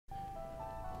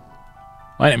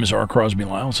My name is Crosby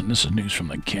Lyles, and this is news from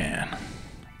the can.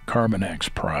 Carbon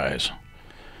Xprise.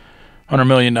 $100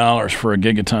 million for a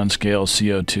gigaton scale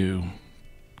CO2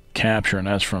 capture, and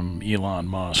that's from Elon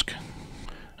Musk.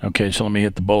 Okay, so let me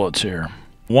hit the bullets here.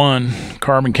 One,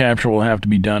 carbon capture will have to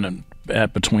be done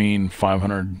at between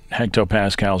 500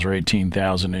 hectopascals or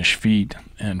 18,000-ish feet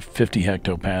and 50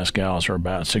 hectopascals or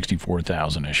about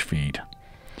 64,000-ish feet,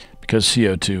 because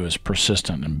CO2 is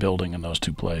persistent in building in those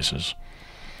two places.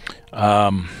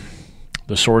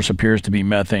 The source appears to be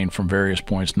methane from various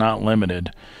points, not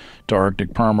limited to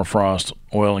Arctic permafrost,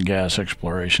 oil and gas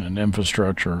exploration, and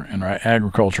infrastructure and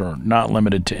agriculture, not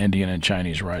limited to Indian and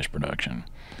Chinese rice production.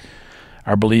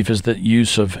 Our belief is that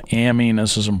use of amine,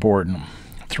 this is important.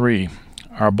 3,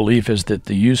 our belief is that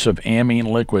the use of amine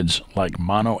liquids like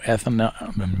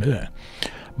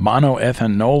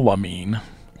monoethanolamine,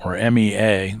 or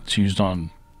MEA, it's used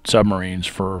on submarines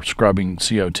for scrubbing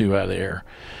CO2 out of the air,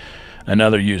 and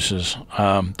other uses,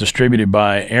 distributed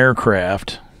by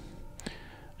aircraft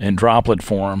in droplet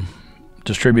form,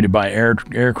 distributed by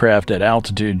aircraft at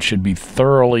altitude, should be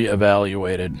thoroughly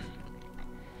evaluated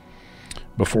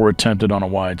before attempted on a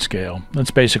wide scale.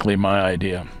 That's basically my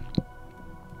idea.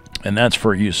 And that's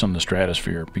for use in the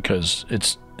stratosphere, because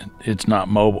it's not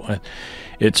mobile.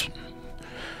 It's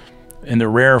in the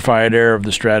rarefied air of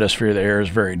the stratosphere, the air is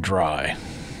very dry.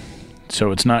 So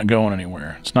it's not going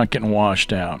anywhere. It's not getting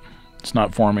washed out. It's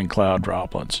not forming cloud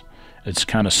droplets. It's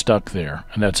kind of stuck there,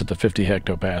 and that's at the 50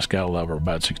 hectopascal level,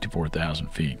 about 64,000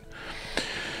 feet.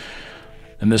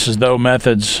 And this is though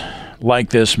methods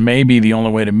like this may be the only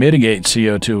way to mitigate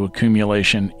CO2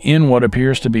 accumulation in what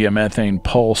appears to be a methane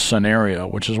pulse scenario,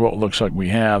 which is what it looks like we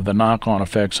have. The knock-on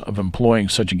effects of employing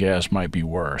such a gas might be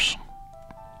worse.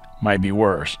 Might be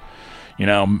worse. You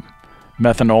know,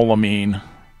 methanolamine,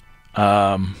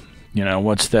 you know,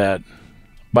 what's that?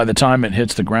 By the time it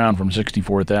hits the ground from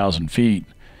 64,000 feet,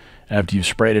 after you've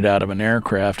sprayed it out of an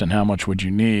aircraft, and how much would you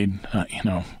need? You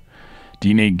know, do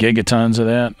you need gigatons of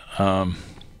that?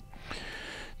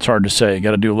 It's hard to say. You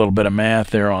got to do a little bit of math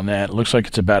there on that. It looks like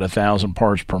it's about 1,000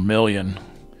 parts per million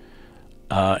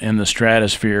in the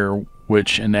stratosphere,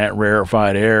 which in that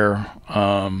rarefied air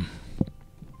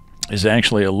is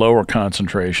actually a lower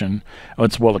concentration.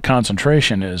 Well, the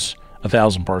concentration is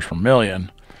 1,000 parts per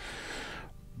million,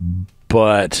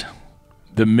 but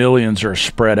the millions are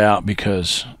spread out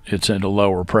because it's into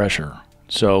lower pressure.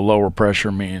 So lower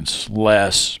pressure means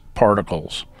less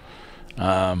particles.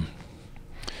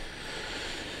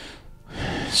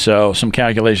 So some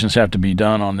calculations have to be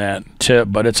done on that tip,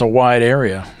 but it's a wide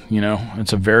area. You know,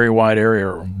 it's a very wide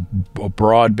area, a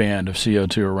broad band of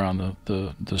CO2 around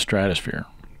the stratosphere,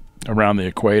 around the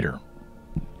equator.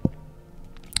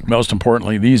 Most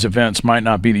importantly, these events might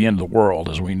not be the end of the world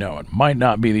as we know it. Might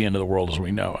not be the end of the world as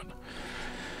we know it.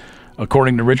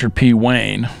 According to Richard P.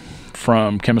 Wayne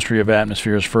from Chemistry of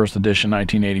Atmospheres, first edition,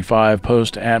 1985,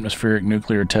 post-atmospheric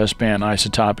nuclear test ban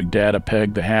isotopic data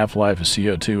pegged the half-life of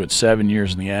CO2 at 7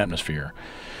 years in the atmosphere.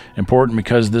 Important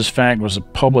because this fact was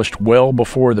published well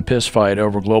before the piss fight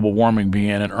over global warming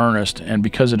began in earnest, and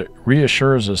because it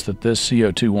reassures us that this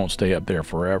CO2 won't stay up there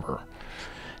forever.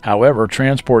 However,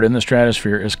 transport in the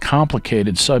stratosphere is a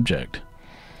complicated subject,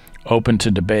 open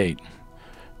to debate.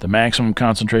 The maximum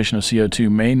concentration of CO2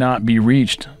 may not be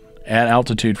reached at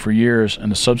altitude for years,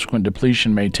 and the subsequent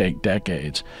depletion may take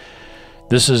decades.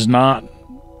 This is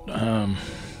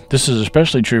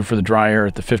especially true for the dry air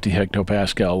at the 50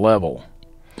 hectopascal level.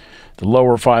 The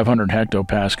lower 500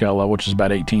 hectopascal level, which is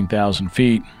about 18,000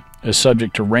 feet, is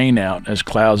subject to rainout as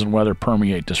clouds and weather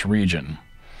permeate this region.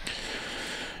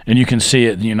 And you can see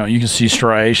it, you know, you can see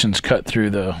striations cut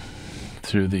through the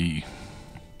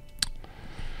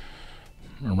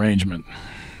arrangement.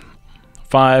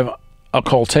 5,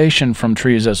 occultation from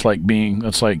trees, that's like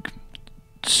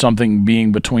something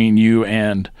being between you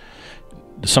and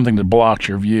something that blocks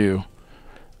your view.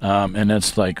 And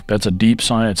that's a deep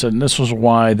science, and this was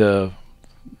why the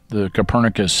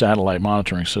Copernicus satellite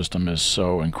monitoring system is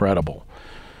so incredible.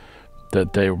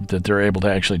 That they're able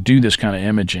to actually do this kind of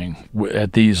imaging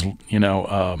at these, you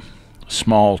know,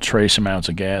 small trace amounts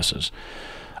of gases.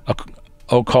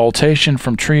 Occultation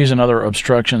from trees and other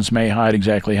obstructions may hide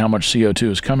exactly how much CO2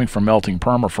 is coming from melting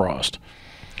permafrost.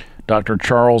 Dr.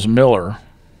 Charles Miller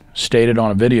stated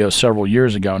on a video several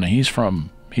years ago, and he's from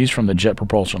the Jet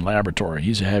Propulsion Laboratory.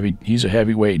 He's a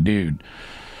heavyweight dude,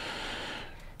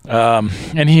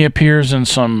 and he appears in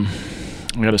some.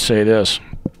 I got to say this.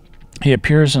 He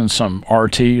appears in some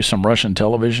RT, some Russian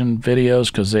television videos,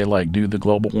 because they like do the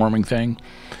global warming thing.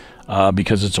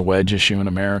 because it's a wedge issue in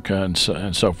America and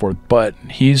so forth. But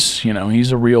he's, you know,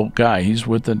 he's a real guy. He's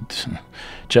with the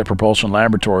Jet Propulsion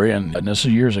Laboratory, and this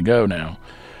is years ago now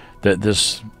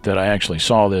that I actually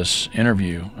saw this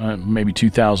interview, maybe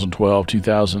 2012,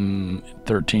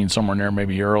 2013, somewhere in there,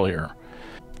 maybe earlier.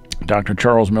 Dr.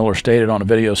 Charles Miller stated on a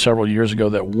video several years ago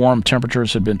that warm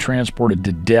temperatures had been transported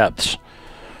to depths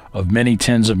of many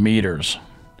tens of meters.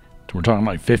 We're talking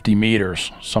like 50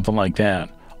 meters, something like that,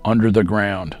 under the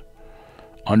ground,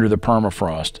 under the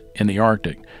permafrost in the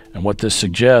Arctic. And what this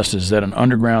suggests is that an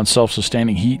underground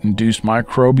self-sustaining heat-induced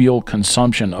microbial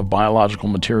consumption of biological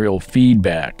material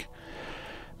feedback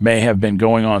may have been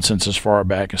going on since as far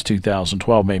back as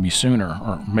 2012, maybe sooner,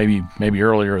 or maybe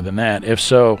earlier than that. If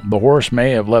so, the horse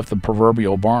may have left the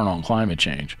proverbial barn on climate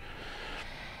change.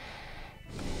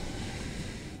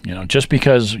 You know, just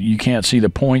because you can't see the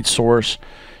point source,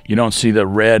 you don't see the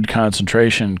red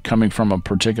concentration coming from a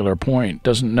particular point,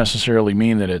 doesn't necessarily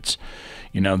mean that it's,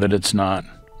 you know, that it's not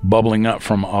bubbling up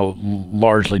from a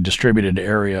largely distributed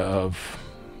area of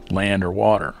land or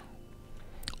water.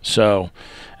 So,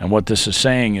 and what this is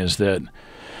saying is that,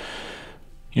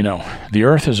 you know, the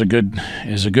Earth is a good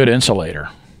insulator.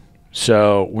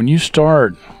 So when you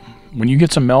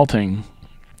get some melting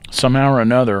somehow or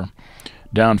another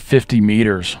down 50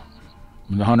 meters,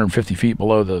 150 feet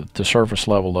below the surface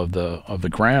level of the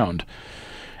ground,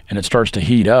 and it starts to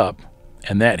heat up,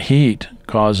 and that heat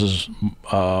causes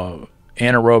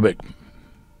anaerobic,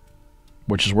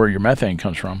 which is where your methane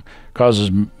comes from, causes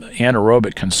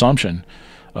anaerobic consumption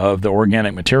of the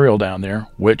organic material down there,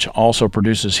 which also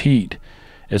produces heat.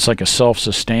 It's like a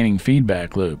self-sustaining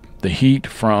feedback loop. The heat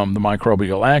from the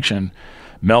microbial action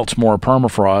melts more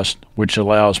permafrost, which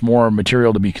allows more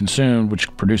material to be consumed,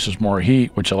 which produces more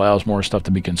heat, which allows more stuff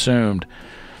to be consumed.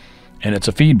 And it's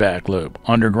a feedback loop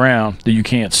underground that you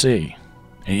can't see.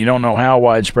 And you don't know how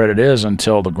widespread it is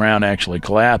until the ground actually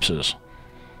collapses,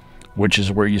 which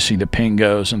is where you see the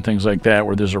pingos and things like that,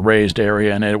 where there's a raised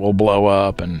area and it will blow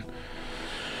up. And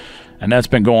that's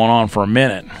been going on for a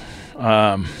minute,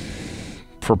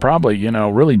 for probably, you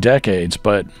know, really decades.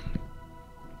 But,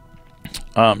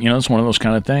 you know, it's one of those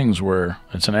kind of things where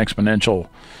it's an exponential,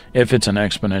 if it's an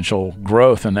exponential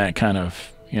growth in that kind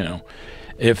of, you know,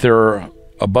 if there are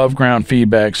above ground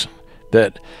feedbacks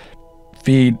that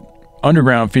feed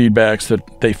underground feedbacks,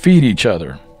 that they feed each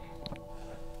other.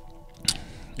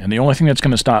 And the only thing that's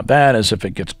going to stop that is if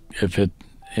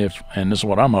and this is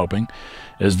what I'm hoping,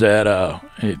 is that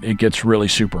it gets really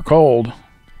super cold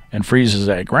and freezes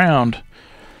that ground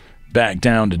back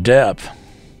down to depth,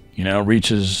 you know,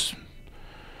 reaches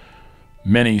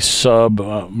many sub,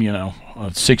 you know,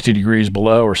 60 degrees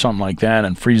below or something like that,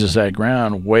 and freezes that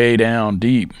ground way down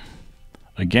deep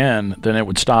again, then it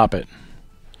would stop it.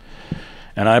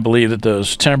 And I believe that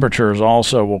those temperatures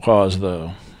also will cause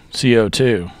the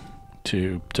CO2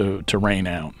 to rain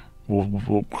out.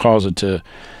 Will cause it to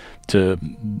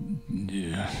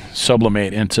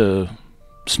sublimate into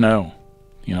snow,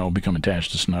 you know, become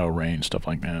attached to snow, rain, stuff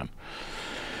like that.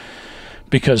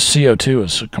 Because CO2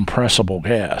 is a compressible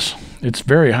gas. It's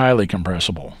very highly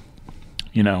compressible.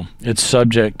 You know, it's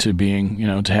subject to being, you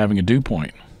know, to having a dew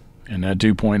point. And that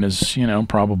dew point is, you know,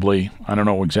 probably, I don't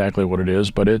know exactly what it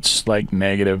is, but it's like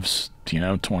negatives, you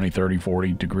know, 20, 30,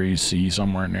 40 degrees C,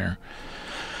 somewhere in there.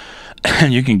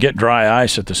 And you can get dry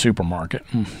ice at the supermarket,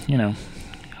 you know.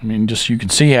 I mean, just you can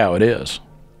see how it is.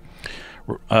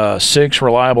 6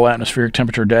 reliable atmospheric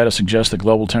temperature data suggests that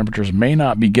global temperatures may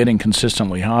not be getting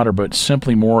consistently hotter, but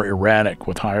simply more erratic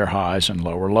with higher highs and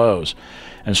lower lows,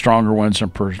 and stronger winds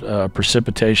and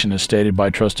precipitation, as stated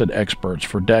by trusted experts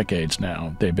for decades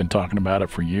now. They've been talking about it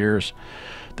for years.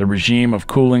 The regime of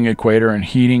cooling equator and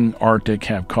heating Arctic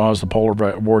have caused the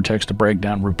polar vortex to break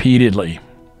down repeatedly.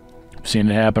 I've seen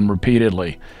it happen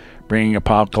repeatedly, bringing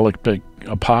apocalyptic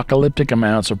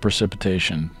amounts of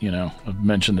precipitation. You know, I've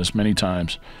mentioned this many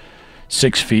times.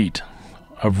 6 feet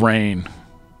of rain,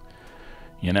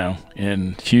 you know,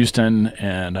 in Houston,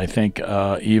 and I think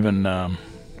even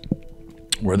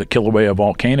where the Kilauea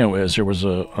volcano is, there was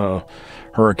a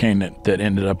hurricane that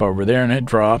ended up over there, and it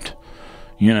dropped,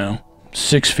 you know,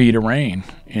 6 feet of rain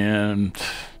in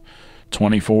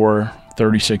 24,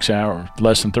 36 hours,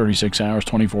 less than 36 hours,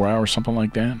 24 hours, something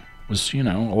like that. Was, you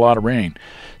know, a lot of rain.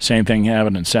 Same thing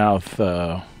happened in South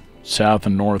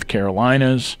and North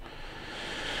Carolinas.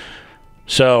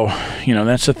 So, you know,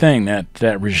 that's the thing,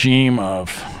 that regime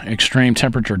of extreme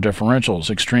temperature differentials.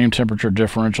 Extreme temperature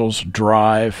differentials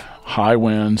drive high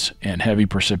winds and heavy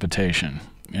precipitation.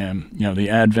 And, you know, the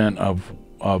advent of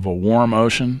a warm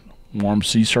ocean, warm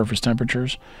sea surface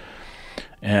temperatures,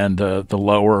 and the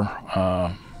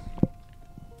lower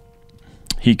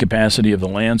heat capacity of the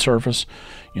land surface.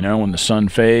 You know, when the sun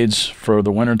fades for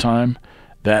the wintertime,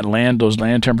 those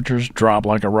land temperatures drop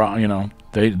like a rock. You know,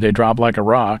 they drop like a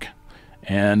rock,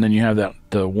 and then you have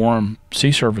the warm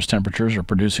sea surface temperatures are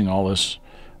producing all this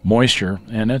moisture,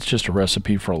 and that's just a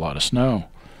recipe for a lot of snow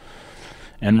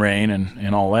and rain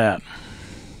and all that.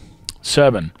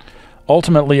 7.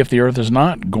 Ultimately, if the Earth is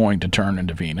not going to turn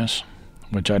into Venus,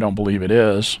 which I don't believe it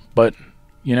is, but,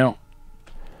 you know,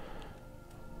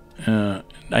 I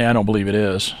don't believe it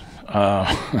is,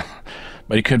 but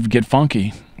it could get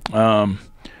funky.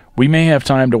 We may have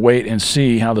time to wait and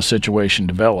see how the situation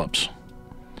develops.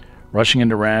 Rushing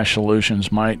into rash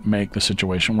solutions might make the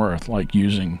situation worse, like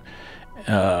using,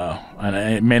 and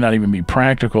it may not even be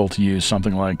practical to use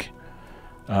something like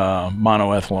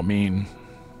monoethylamine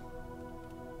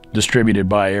distributed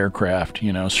by aircraft,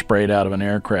 you know, sprayed out of an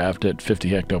aircraft at 50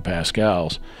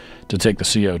 hectopascals to take the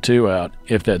CO2 out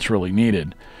if that's really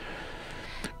needed.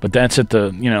 But that's at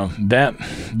the, you know, that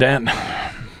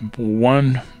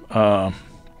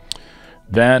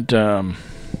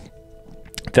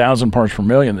 1,000 parts per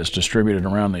million that's distributed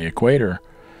around the equator,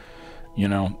 you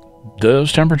know,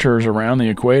 those temperatures around the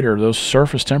equator, those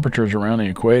surface temperatures around the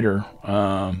equator,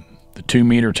 the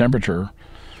 2-meter temperature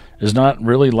is not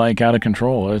really like out of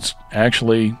control. It's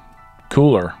actually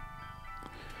cooler.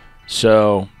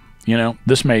 So, you know,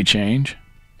 this may change.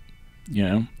 You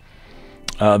know,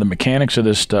 the mechanics of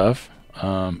this stuff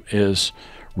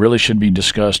really should be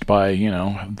discussed by, you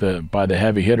know, by the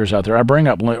heavy hitters out there. I bring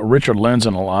up Richard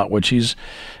Lindzen a lot, which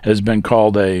has been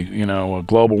called a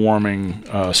global warming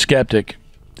skeptic,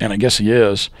 and I guess he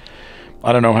is.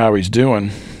 I don't know how he's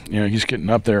doing. You know, he's getting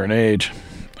up there in age.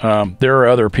 There are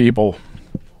other people,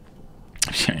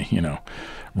 you know,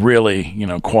 really, you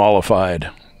know,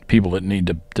 qualified people that need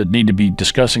to be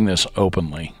discussing this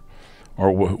openly,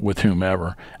 or with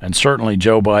whomever. And certainly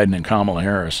Joe Biden and Kamala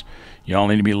Harris, y'all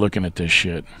need to be looking at this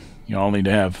shit. Y'all need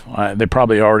to have, they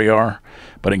probably already are,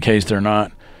 but in case they're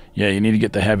not, yeah, you need to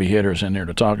get the heavy hitters in there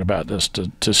to talk about this,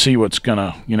 to see what's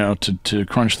gonna, you know, to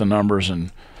crunch the numbers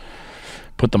and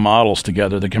put the models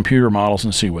together, the computer models,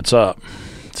 and see what's up.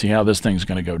 See how this thing's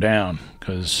gonna go down,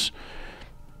 because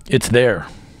it's there,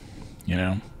 you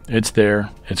know, it's there.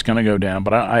 It's going to go down.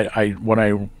 But what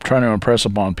I try to impress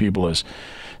upon people is,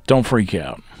 don't freak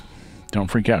out. Don't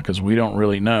freak out, because we don't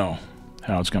really know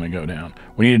how it's going to go down.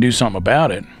 We need to do something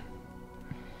about it,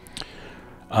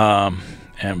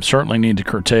 and certainly need to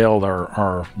curtail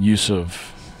our use of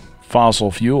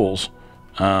fossil fuels.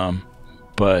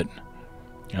 But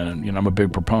you know, I'm a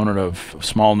big proponent of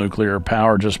small nuclear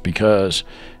power just because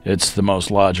it's the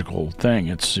most logical thing.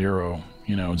 It's zero.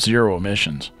 You know, zero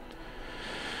emissions.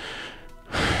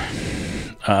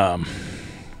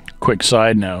 Quick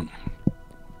side note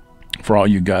for all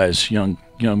you guys, young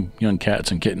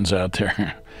cats and kittens out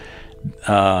there.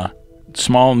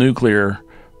 Small nuclear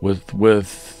with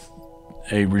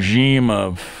a regime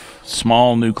of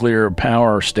small nuclear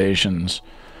power stations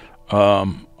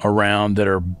around that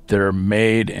are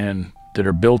made and that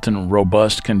are built in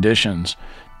robust conditions.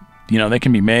 You know, they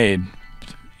can be made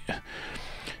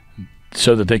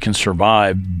so that they can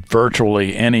survive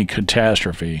virtually any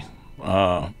catastrophe,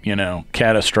 you know,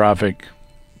 catastrophic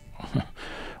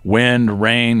wind,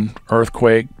 rain,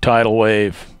 earthquake, tidal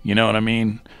wave, you know what I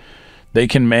mean? They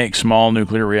can make small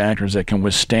nuclear reactors that can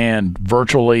withstand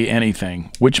virtually anything,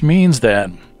 which means that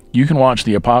you can watch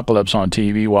the apocalypse on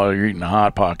TV while you're eating a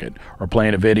Hot Pocket or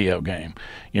playing a video game.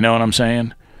 You know what I'm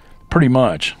saying? Pretty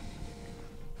much.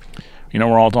 You know,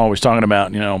 we're all always talking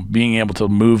about, you know, being able to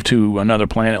move to another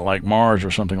planet like Mars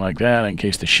or something like that in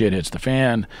case the shit hits the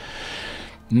fan.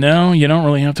 No, you don't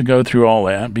really have to go through all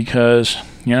that, because,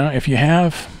 you know, if you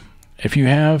have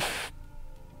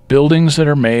buildings that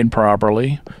are made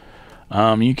properly,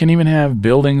 you can even have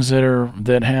buildings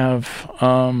that have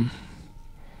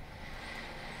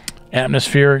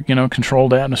atmospheric, you know,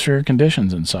 controlled atmospheric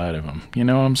conditions inside of them. You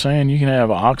know what I'm saying? You can have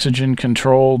oxygen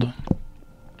controlled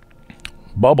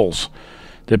bubbles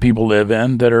that people live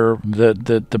in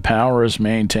that the power is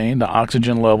maintained, the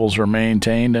oxygen levels are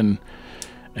maintained, and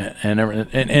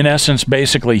in essence,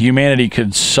 basically, humanity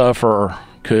could survive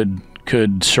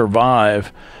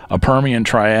a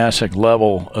Permian-Triassic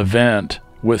level event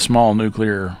with small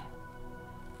nuclear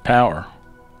power.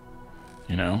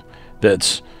 You know,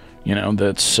 that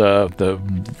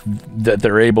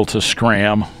they're able to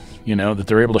scram. You know, that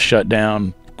they're able to shut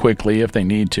down quickly if they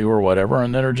need to or whatever,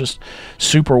 and that are just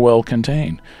super well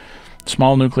contained.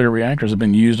 Small nuclear reactors have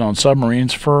been used on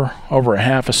submarines for over a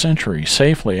half a century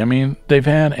safely. I mean, they've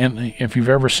had, and if you've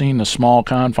ever seen the small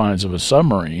confines of a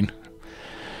submarine,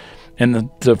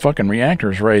 and the fucking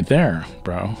reactor's right there,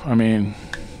 bro. I mean,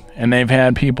 And they've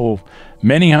had people,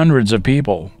 many hundreds of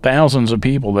people, thousands of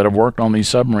people that have worked on these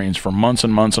submarines for months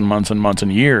and months and months and months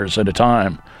and years at a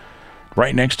time,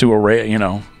 right next to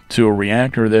to a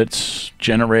reactor that's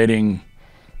generating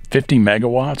 50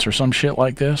 megawatts or some shit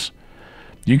like this.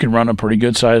 You can run a pretty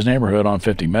good sized neighborhood on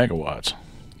 50 megawatts.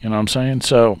 You know what I'm saying?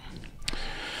 So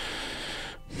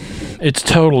it's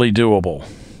totally doable.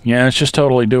 Yeah, it's just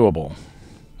totally doable.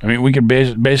 I mean, we could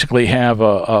basically have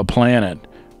a planet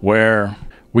where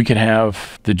we could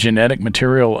have the genetic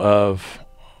material of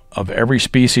every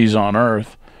species on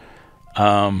Earth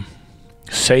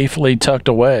safely tucked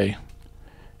away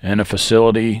in a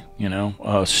facility,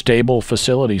 a stable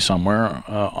facility somewhere,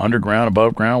 underground,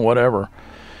 above ground, whatever,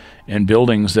 in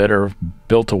buildings that are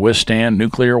built to withstand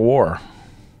nuclear war,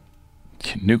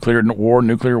 nuclear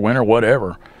winter,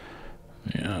 whatever.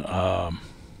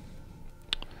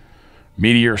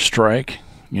 Meteor strike,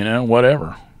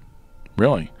 whatever,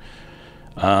 really.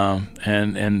 And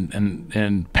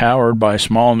powered by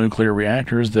small nuclear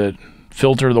reactors that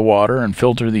filter the water and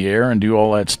filter the air and do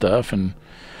all that stuff. And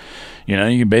you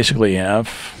can basically have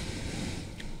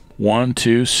one,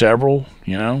 two, several,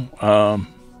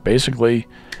 basically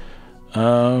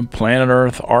planet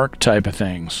Earth arc type of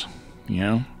things.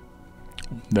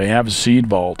 They have a seed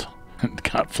vault. It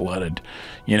got flooded,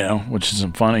 which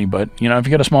isn't funny. But if you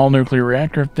got a small nuclear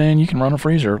reactor, then you can run a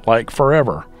freezer like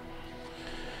forever.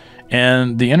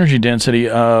 And the energy density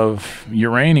of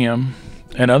uranium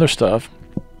and other stuff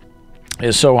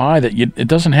is so high that it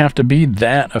doesn't have to be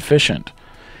that efficient.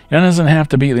 It doesn't have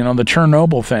to be, the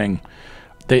Chernobyl thing,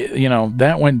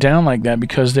 that went down like that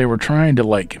because they were trying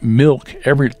to milk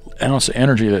every ounce of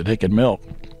energy that they could milk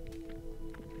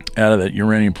out of that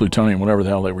uranium, plutonium, whatever the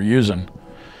hell they were using,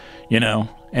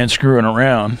 and screwing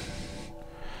around,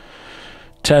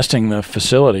 testing the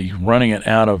facility, running it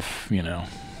out of,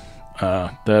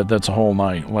 that's a whole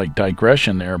night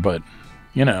digression there. But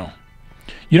you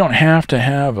don't have to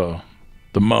have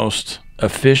the most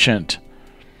efficient.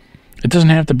 It doesn't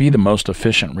have to be the most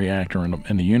efficient reactor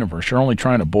in the universe. You're only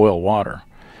trying to boil water.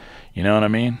 You know what I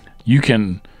mean? You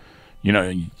can,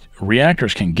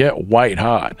 reactors can get white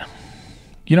hot.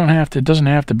 You don't have to. It doesn't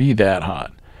have to be that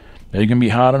hot. They can be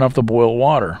hot enough to boil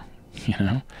water.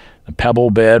 A pebble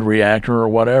bed reactor or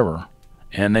whatever.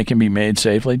 And they can be made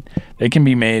safely. They can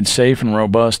be made safe and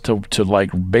robust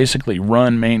to basically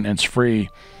run maintenance free,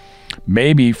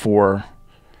 maybe for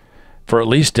at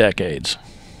least decades.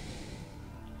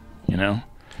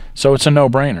 So it's a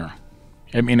no-brainer.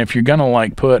 I mean, if you're gonna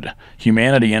put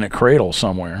humanity in a cradle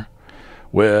somewhere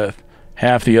with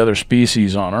half the other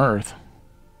species on Earth,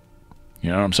 you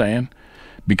know what I'm saying?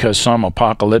 Because some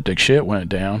apocalyptic shit went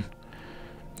down,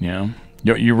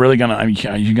 you're really gonna. I mean,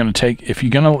 you're gonna take if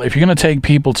you're gonna take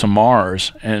people to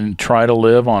Mars and try to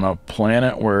live on a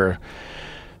planet where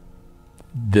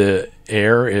the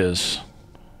air is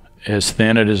as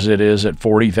thin as it is at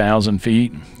 40,000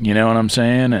 feet. You know what I'm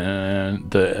saying? And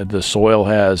the soil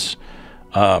has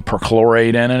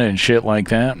perchlorate in it and shit like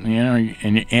that.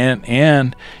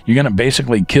 And you're gonna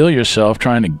basically kill yourself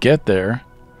trying to get there.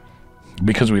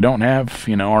 Because we don't have,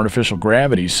 artificial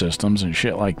gravity systems and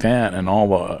shit like that, and all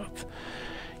the,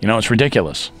 it's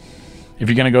ridiculous. If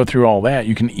you're going to go through all that,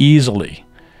 you can easily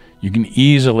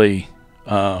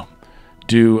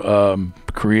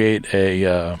create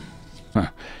a,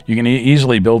 you can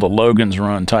easily build a Logan's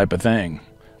Run type of thing,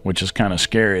 which is kind of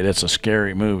scary. That's a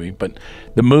scary movie, but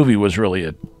the movie was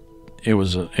really it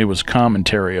was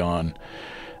commentary on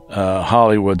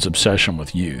Hollywood's obsession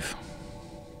with youth.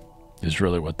 Is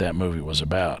really what that movie was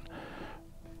about.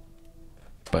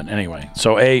 But anyway,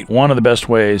 so one of the best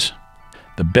ways,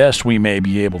 the best we may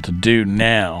be able to do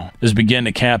now, is begin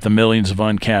to cap the millions of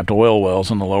uncapped oil wells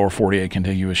in the lower 48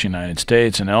 contiguous United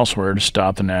States and elsewhere to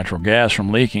stop the natural gas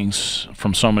from leaking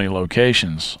from so many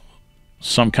locations.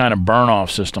 Some kind of burn-off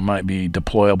system might be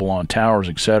deployable on towers,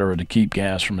 etc., to keep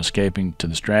gas from escaping to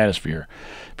the stratosphere.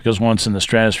 Because once in the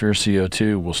stratosphere,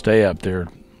 CO2 will stay up there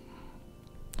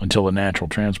until the natural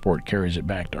transport carries it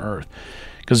back to Earth.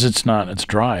 Because it's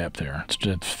dry up there. It's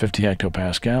 50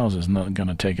 hectopascals is not going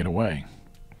to take it away.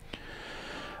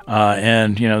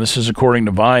 And, this is according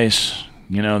to Vice.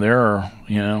 There are,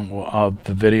 the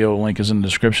video link is in the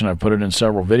description. I put it in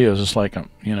several videos. It's like,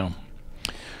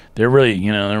 they're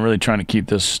really trying to keep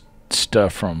this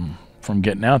stuff from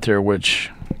getting out there,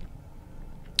 which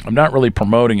I'm not really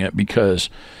promoting it because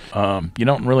you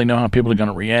don't really know how people are going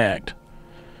to react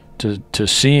to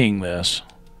seeing this.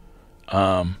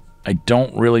 I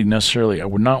don't really necessarily, I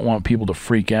would not want people to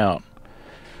freak out.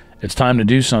 It's time to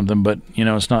do something, but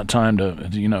it's not time to, I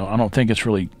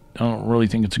don't really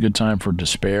think it's a good time for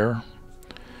despair.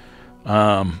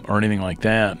 or anything like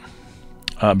that,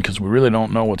 because we really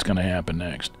don't know what's going to happen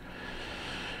next.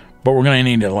 But we're going to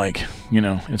need to, like,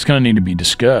 it's going to need to be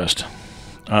discussed,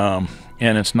 and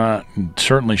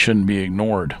certainly shouldn't be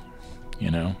ignored.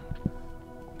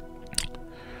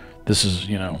 This is,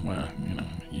 you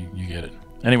get it.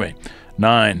 Anyway,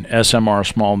 9, SMR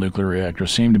small nuclear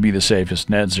reactors seem to be the safest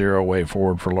net zero way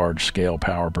forward for large-scale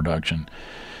power production.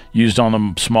 Used on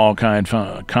the small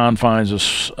confines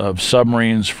of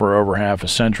submarines for over half a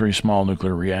century, small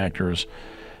nuclear reactors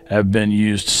have been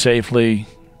used safely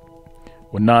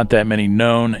with not that many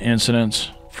known incidents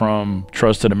from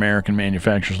trusted American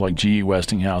manufacturers like GE,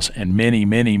 Westinghouse, and many,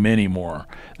 many, many more.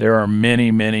 There are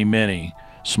many, many, many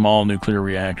small nuclear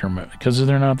reactor, because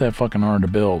they're not that fucking hard to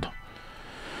build.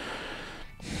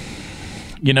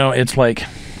 It's like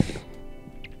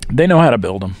they know how to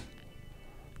build them.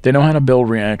 They know how to build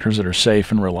reactors that are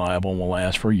safe and reliable and will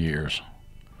last for years.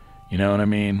 You know what I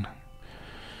mean?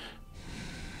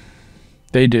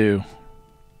 They do.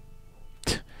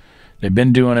 They've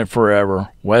been doing it forever.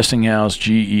 Westinghouse,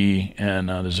 GE, and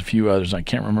there's a few others. I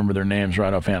can't remember their names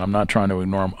right offhand. I'm not trying to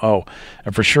ignore them. Oh,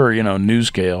 and for sure,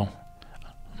 NuScale.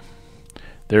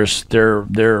 Their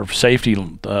safety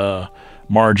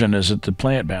margin is at the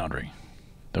plant boundary.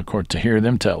 Of course, to hear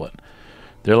them tell it,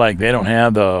 they're like, they don't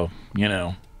have the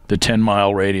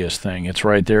 10-mile radius thing. It's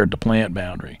right there at the plant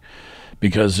boundary,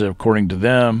 because according to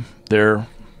them, they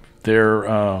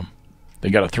got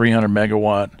a 300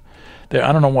 megawatt.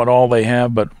 I don't know what all they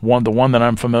have, but the one that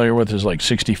I'm familiar with is like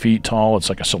 60 feet tall. It's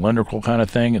like a cylindrical kind of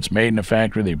thing. It's made in a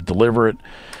factory. They deliver it.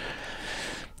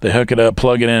 They hook it up,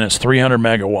 plug it in. It's 300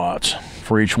 megawatts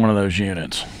for each one of those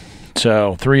units.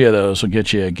 So 3 of those will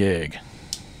get you a gig,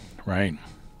 right?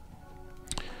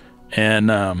 And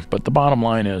but the bottom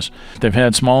line is they've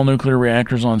had small nuclear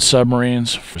reactors on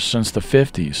submarines since the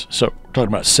 50s. So we're talking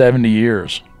about 70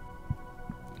 years.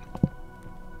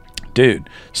 Dude,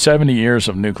 70 years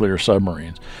of nuclear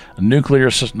submarines. A nuclear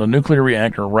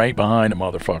reactor right behind a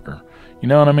motherfucker. You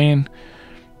know what I mean?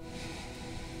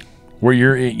 Where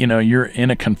you're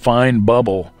in a confined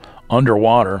bubble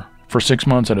underwater for 6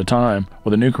 months at a time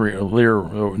with a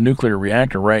nuclear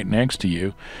reactor right next to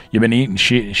you. You've been eating,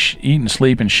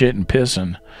 sleeping, shit, and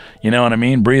pissing. You know what I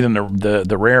mean? Breathing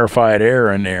the rarefied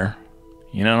air in there.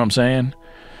 You know what I'm saying?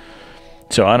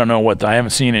 So I don't know I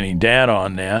haven't seen any data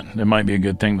on that. It might be a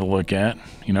good thing to look at.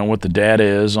 What the data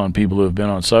is on people who have been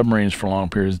on submarines for long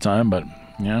periods of time, but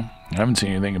I haven't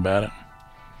seen anything about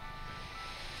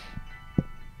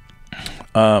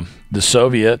it. The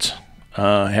Soviets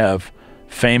have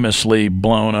famously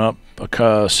blown up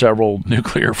several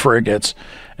nuclear frigates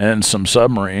and some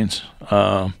submarines.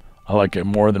 I like it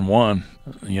more than one.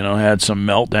 Had some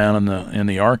meltdown in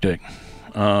the Arctic.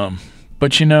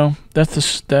 But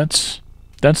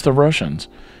that's the Russians,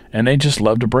 and they just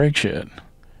love to break shit.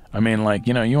 I mean, like,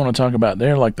 you want to talk about,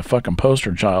 they're like the fucking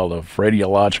poster child of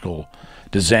radiological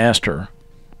disaster.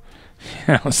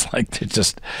 It's like they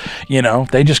just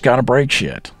got to break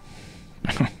shit.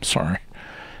 Sorry.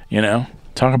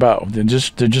 Talk about, they're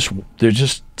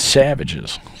just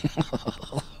savages.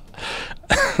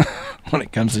 When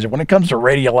it comes to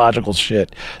radiological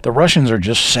shit, the Russians are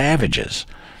just savages.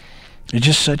 They're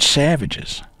just such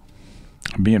savages.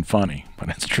 I'm being funny, but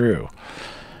it's true.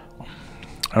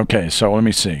 Okay, so let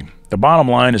me see. The bottom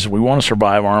line is, if we want to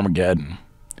survive Armageddon,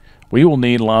 we will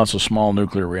need lots of small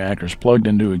nuclear reactors plugged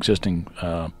into existing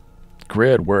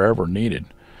grid wherever needed.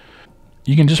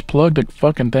 You can just plug the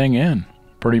fucking thing in,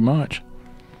 pretty much.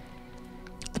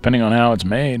 Depending on how it's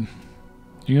made,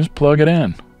 you just plug it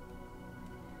in.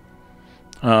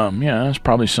 There's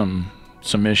probably some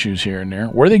issues here and there.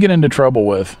 Where they get into trouble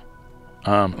with,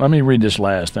 let me read this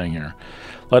last thing here.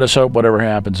 Let us hope whatever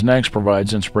happens next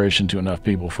provides inspiration to enough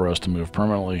people for us to move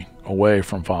permanently away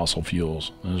from fossil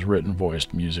fuels. It is written,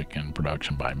 voiced, music, and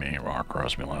production by me,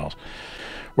 Crosby Lyles.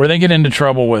 Where they get into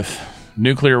trouble with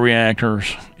nuclear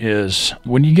reactors is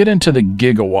when you get into the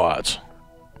gigawatts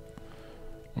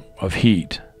of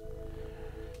heat.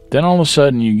 Then all of a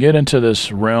sudden you get into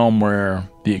this realm where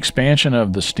the expansion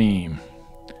of the steam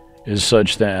is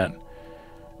such that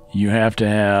you have to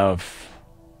have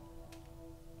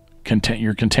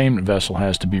your containment vessel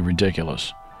has to be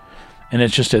ridiculous. And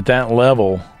it's just at that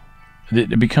level,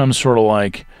 it becomes sort of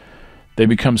like they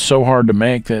become so hard to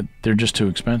make that they're just too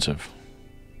expensive.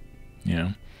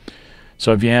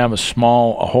 So if you have a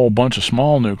whole bunch of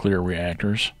small nuclear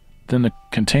reactors, then the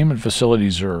containment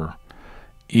facilities are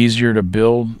easier to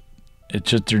build.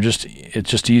 It's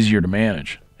just easier to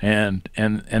manage, and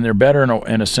they're better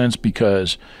in a sense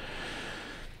because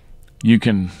you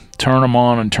can turn them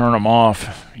on and turn them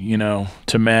off,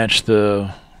 to match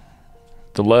the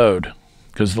the load,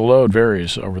 because the load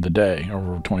varies over the day,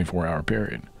 over a 24-hour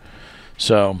period.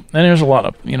 So, and there's a lot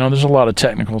of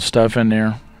technical stuff in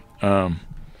there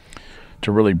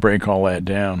to really break all that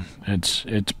down.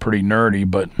 It's pretty nerdy,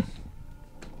 but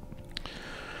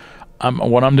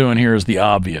what I'm doing here is the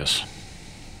obvious.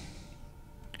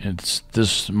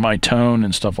 My tone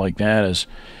and stuff like that is,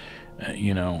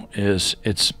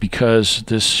 it's because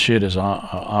this shit is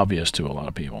obvious to a lot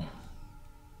of people.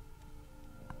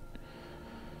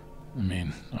 I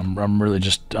mean, I'm really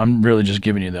just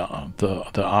giving you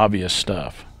the obvious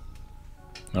stuff.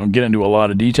 I don't get into a lot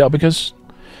of detail because,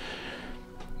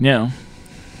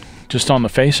 just on the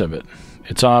face of it,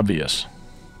 it's obvious.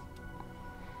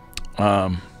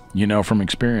 From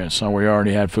experience. So we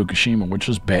already had Fukushima, which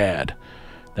was bad.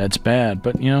 That's bad,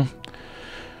 but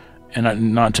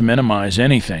and not to minimize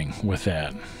anything with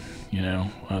that.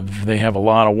 They have a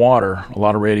lot of water, a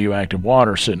lot of radioactive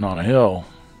water sitting on a hill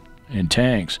in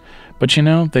tanks. But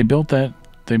they built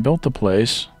the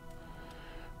place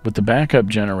with the backup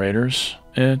generators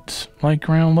at like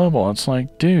ground level. It's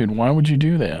like, dude, why would you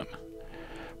do that?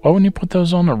 Why wouldn't you put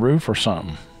those on the roof or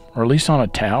something? Or at least on a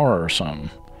tower or something?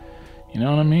 You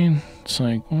know what I mean? It's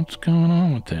like, what's going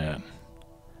on with that?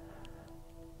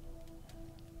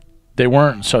 They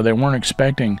weren't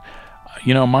expecting,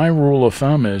 my rule of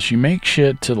thumb is you make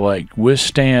shit to like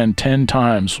withstand 10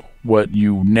 times what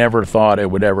you never thought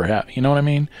it would ever happen. You know what I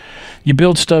mean? You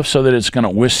build stuff so that it's going to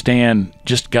withstand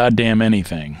just goddamn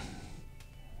anything.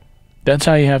 That's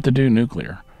how you have to do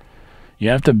nuclear. You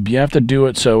have to do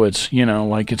it so it's,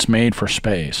 like it's made for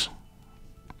space.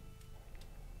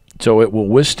 So it will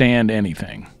withstand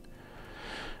anything.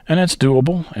 And it's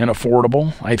doable and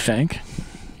affordable, I think.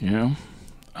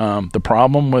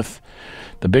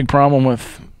 The big problem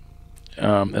with,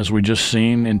 as we just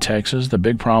seen in Texas, the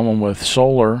big problem with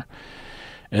solar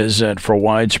is that for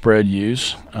widespread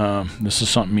use, this is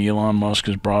something Elon Musk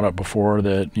has brought up before,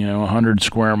 that 100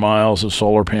 square miles of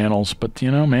solar panels, but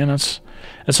man, that's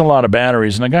a lot of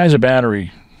batteries, and the guy's a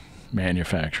battery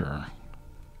manufacturer,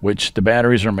 which the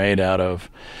batteries are made out of.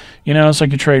 It's like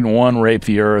you're trading one rape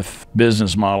the earth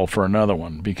business model for another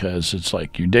one, because it's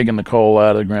like you're digging the coal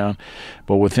out of the ground,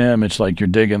 but with him it's like you're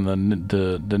digging the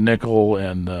nickel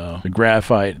and the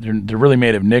graphite. They're really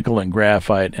made of nickel and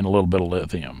graphite and a little bit of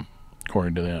lithium,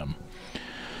 according to them.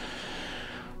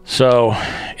 So,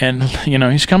 and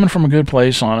he's coming from a good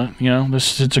place on it.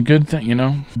 It's a good thing.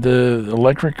 The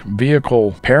electric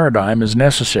vehicle paradigm is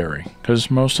necessary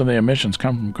because most of the emissions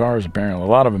come from cars. Apparently, a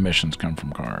lot of emissions come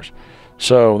from cars.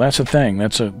 So that's a thing.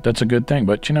 That's a good thing.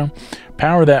 But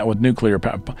power that with nuclear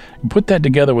power. Put that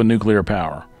together with nuclear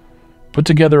power. Put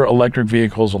together electric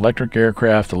vehicles, electric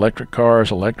aircraft, electric cars,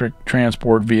 electric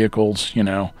transport vehicles.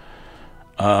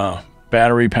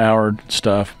 Battery powered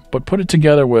stuff. But put it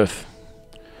together with,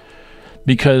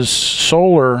 because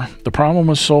solar. The problem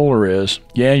with solar is,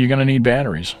 you're going to need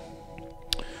batteries.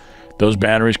 Those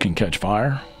batteries can catch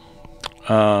fire.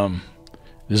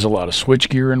 There's a lot of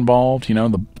switchgear involved.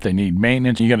 They need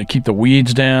maintenance. You got to keep the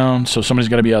weeds down, so somebody's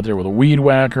got to be out there with a weed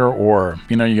whacker, or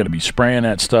you got to be spraying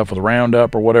that stuff with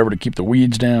Roundup or whatever to keep the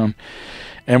weeds down.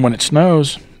 And when it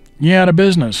snows, you're out of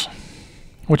business,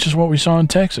 which is what we saw in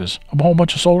Texas. A whole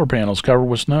bunch of solar panels covered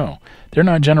with snow. They're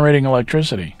not generating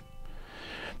electricity.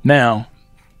 Now,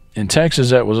 in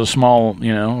Texas, that was a small,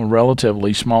 a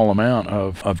relatively small amount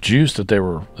of juice that they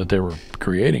were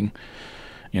creating.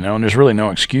 And there's really no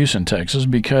excuse in Texas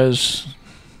because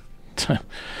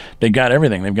they got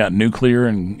everything. They've got nuclear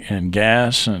and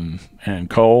gas and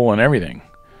coal and everything.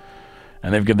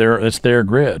 And it's their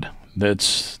grid.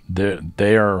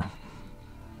 They are,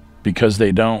 because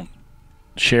they don't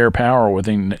share power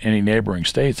within any neighboring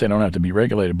states, they don't have to be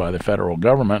regulated by the federal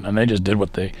government, and they just did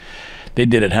what they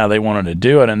did it how they wanted to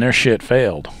do it, and their shit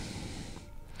failed.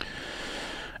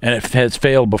 And it has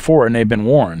failed before, and they've been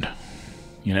warned.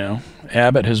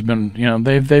 Abbott has been,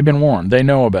 they've been warned. They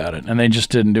know about it, and they just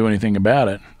didn't do anything about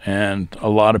it. And a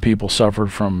lot of people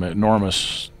suffered from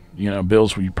enormous,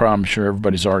 bills. I'm sure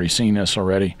everybody's already seen this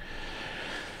already.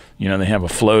 They have a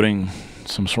floating,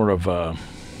 some sort of,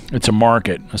 it's a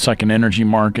market. It's like an energy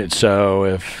market. So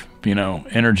if,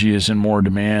 energy is in more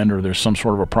demand, or there's some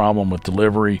sort of a problem with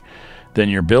delivery, then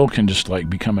your bill can just like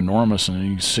become enormous, and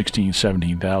you $16,000,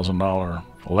 $17,000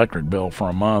 electric bill for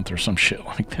a month or some shit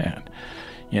like that.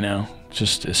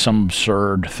 Just some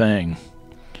absurd thing.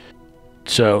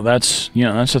 So that's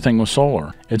the thing with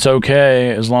solar. It's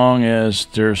okay as long as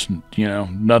there's,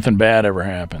 nothing bad ever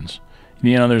happens.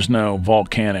 There's no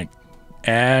volcanic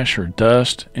ash or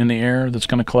dust in the air that's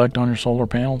going to collect on your solar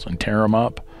panels and tear them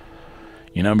up.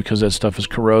 you know, because that stuff is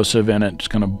corrosive and it's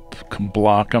going to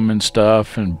block them and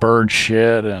stuff, and bird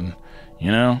shit and,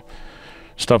 you know,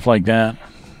 stuff like that.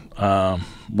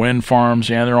 Wind farms,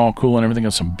 yeah, they're all cool and everything.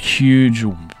 Got some huge,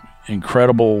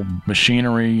 incredible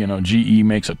machinery. You know, GE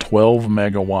makes a 12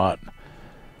 megawatt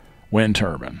wind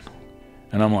turbine.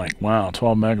 And I'm like, wow,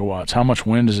 12 megawatts. How much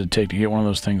wind does it take to get one of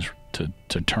those things to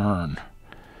turn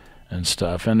and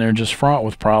stuff? And they're just fraught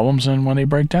with problems. And when they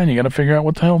break down, you got to figure out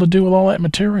what the hell to do with all that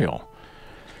material.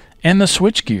 And the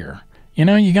switchgear. You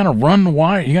know, you got to run the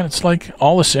wire. It's like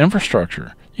all this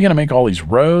infrastructure. You got to make all these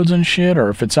roads and shit, or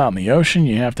if it's out in the ocean,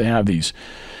 you have to have these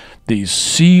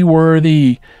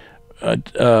seaworthy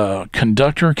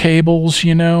conductor cables,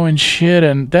 you know, and shit,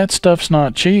 and that stuff's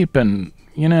not cheap. And,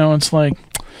 you know, it's like,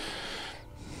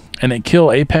 and they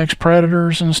kill apex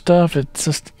predators and stuff. It's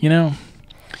just, you know,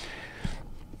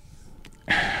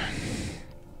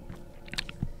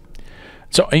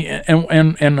 so,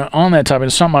 and on that topic,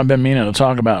 it's something I've been meaning to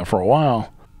talk about for a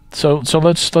while. So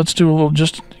let's do a little,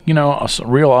 just, you know, a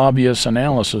real obvious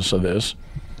analysis of this.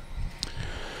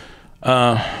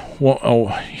 So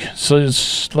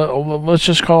let's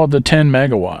just call it the 10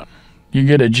 megawatt. You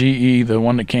get a GE, the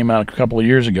one that came out a couple of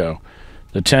years ago,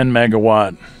 the 10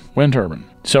 megawatt wind turbine.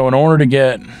 So in order to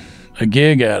get a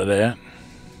gig out of that,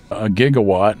 a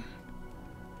gigawatt,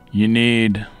 you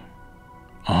need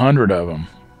 100 of them.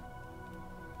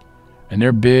 And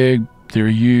they're big, they're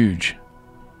huge.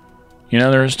 You know,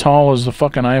 they're as tall as the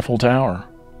fucking Eiffel Tower.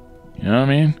 You know what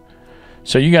I mean?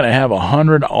 So you got to have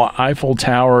 100 Eiffel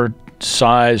Tower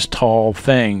size tall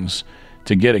things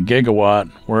to get a gigawatt,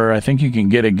 where I think you can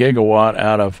get a gigawatt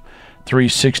out of 3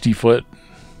 60-foot,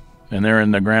 and they're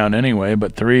in the ground anyway,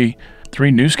 but three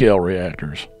NuScale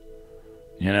reactors,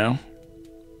 you know,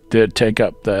 that take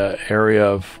up the area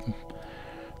of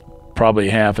probably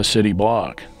half a city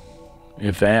block,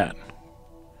 if that.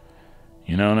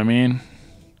 You know what I mean?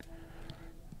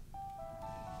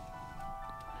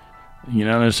 You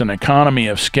know, there's an economy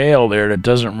of scale there that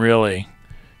doesn't really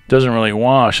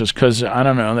wash. It's because I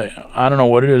don't know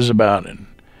what it is about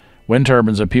wind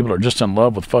turbines that people are just in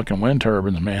love with fucking wind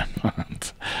turbines, man.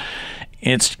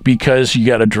 It's because you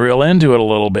got to drill into it a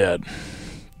little bit.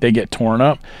 They get torn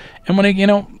up, and when they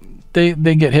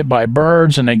get hit by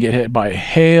birds and they get hit by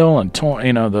hail and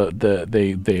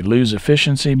they lose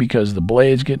efficiency because the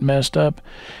blades get messed up,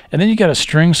 and then you got to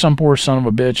string some poor son of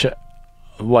a bitch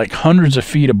like hundreds of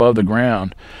feet above the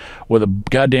ground with a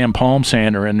goddamn palm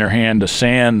sander in their hand to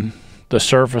sand the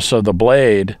surface of the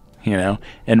blade, you know,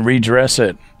 and redress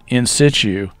it in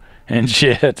situ and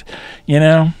shit, you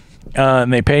know.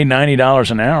 And they pay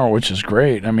 $90 an hour, which is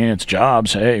great. I mean, it's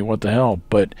jobs. Hey, what the hell?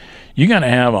 But you got to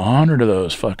have 100 of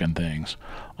those fucking things.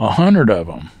 100 of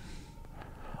them.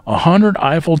 100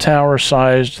 Eiffel Tower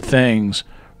sized things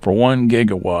for 1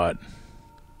 gigawatt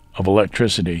of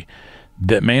electricity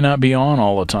that may not be on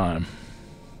all the time.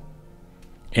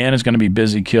 And it's going to be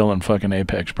busy killing fucking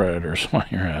apex predators while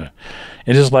you're at it.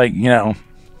 It's just like, you know,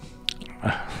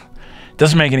 it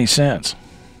doesn't make any sense.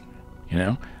 You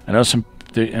know, I know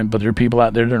but there are people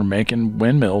out there that are making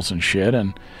windmills and shit,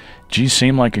 and geez,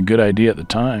 seemed like a good idea at the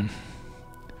time.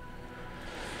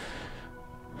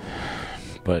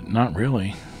 But not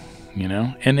really, you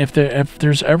know. And if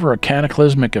there's ever a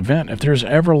cataclysmic event, if there's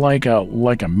ever like a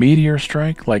meteor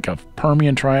strike, like a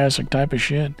Permian-Triassic type of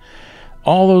shit,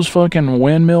 all those fucking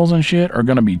windmills and shit are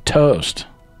gonna be toast.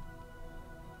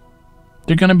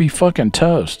 They're gonna be fucking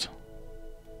toast.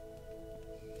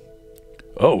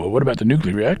 Oh, well, what about the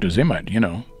nuclear reactors? They might, you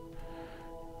know,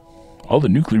 all the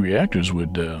nuclear reactors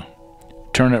would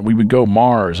turn it. We would go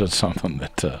Mars. That's something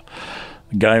that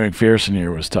Guy McPherson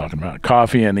here was talking about.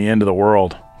 Coffee and the end of the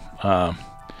world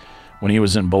when he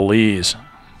was in Belize.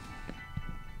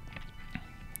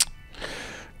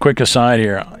 Quick aside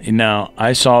here. Now,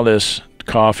 I saw this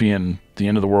Coffee and the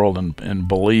end of the world in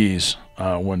Belize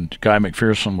when Guy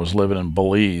McPherson was living in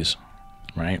Belize,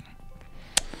 right?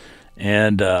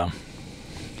 And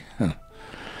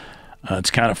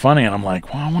it's kind of funny, and I'm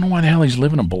like, well, I wonder why the hell he's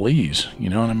living in Belize. You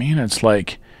know what I mean? It's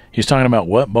like he's talking about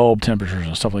wet bulb temperatures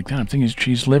and stuff like that. I'm thinking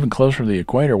he's living closer to the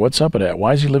equator. What's up with that?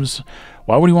 Why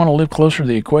would he want to live closer to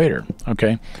the equator?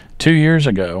 Okay, 2 years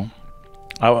ago,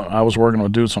 I was working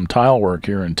with doing some tile work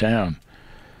here in town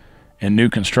in new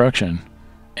construction,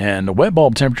 and the wet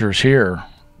bulb temperatures here,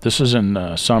 this is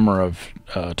in summer of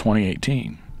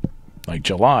 2018, like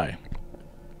July.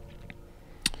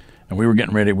 And we were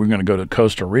getting ready. We were going to go to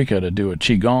Costa Rica to do a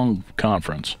Qigong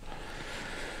conference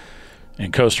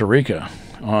in Costa Rica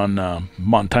on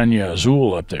Montaña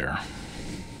Azul up there.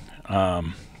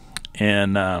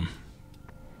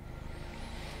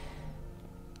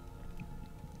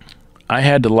 I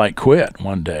had to like quit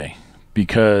one day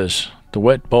because the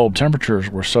wet bulb temperatures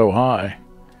were so high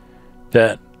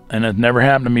that, and it never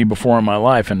happened to me before in my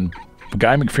life, and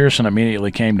Guy McPherson immediately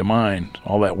came to mind,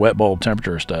 all that wet bulb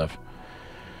temperature stuff.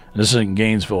 This is in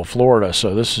Gainesville, Florida,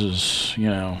 so this is, you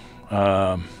know,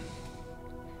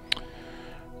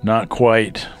 not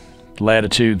quite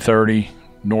latitude 30,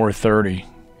 north 30,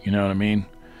 you know what I mean?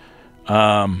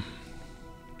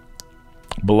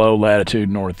 Below latitude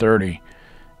north 30.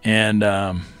 And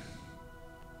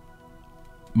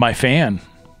my fan,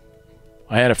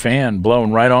 I had a fan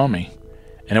blowing right on me,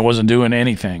 and it wasn't doing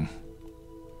anything.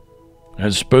 It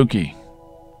was spooky.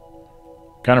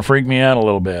 Kind of freaked me out a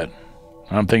little bit.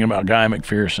 I'm thinking about Guy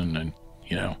McPherson and,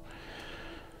 you know,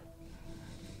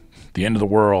 the end of the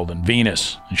world and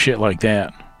Venus and shit like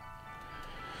that.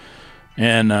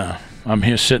 And I'm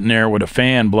here sitting there with a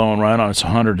fan blowing right on. It's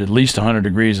at least 100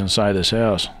 degrees inside this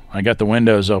house. I got the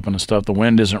windows open and stuff. The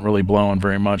wind isn't really blowing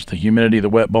very much. The humidity, the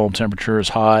wet bulb temperature is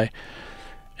high.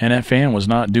 And that fan was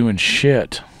not doing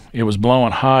shit. It was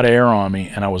blowing hot air on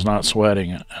me, and I was not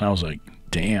sweating it. And I was like,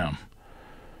 damn.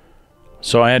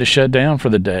 So I had to shut down for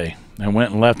the day. I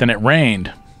went and left, and it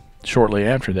rained shortly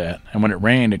after that. And when it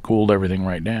rained, it cooled everything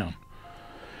right down.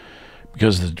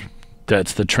 Because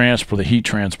that's the transport. The heat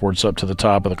transports up to the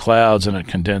top of the clouds, and it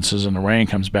condenses, and the rain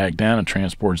comes back down and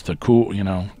transports the cool. You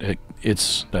know,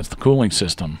 that's the cooling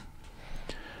system.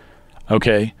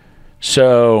 Okay,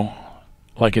 so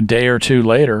like a day or two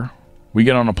later, we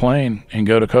get on a plane and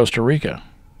go to Costa Rica.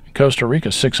 Costa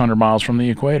Rica, 600 miles from the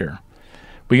equator.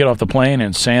 We get off the plane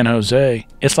in San Jose.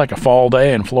 It's like a fall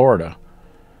day in Florida.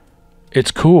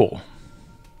 It's cool.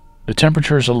 The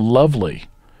temperatures are lovely.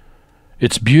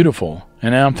 It's beautiful.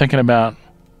 And now I'm thinking about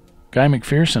Guy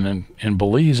McPherson in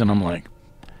Belize, and I'm like,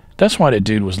 that's why the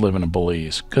dude was living in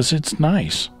Belize, because it's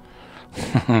nice.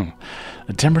 The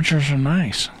temperatures are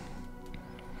nice.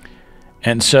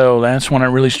 And so that's when I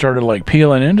really started like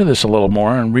peeling into this a little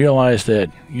more and realized that,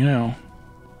 you know,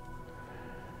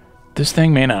 this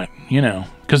thing may not, you know,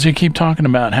 because they keep talking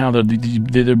about how there'll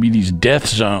be these death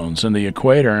zones in the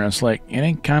equator, and it's like, it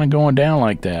ain't kind of going down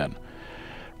like that.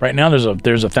 Right now there's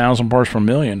 1,000 parts per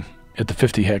million at the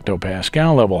 50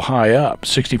 hectopascal level, high up,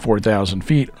 64,000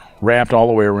 feet, wrapped all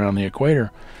the way around the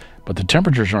equator. But the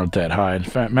temperatures aren't that high.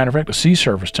 Matter of fact, the sea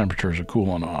surface temperatures are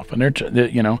cooling off. And they're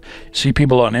you know, see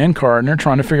people on NCAR, and they're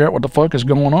trying to figure out what the fuck is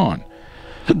going on.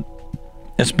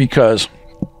 It's because,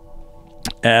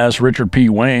 as Richard P.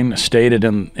 Wayne stated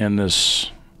in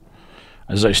this,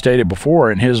 as I stated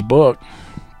before in his book,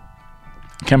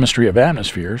 Chemistry of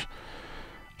Atmospheres,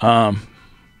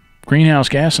 greenhouse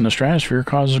gas in the stratosphere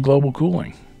causes global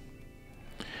cooling.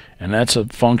 And that's a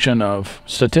function of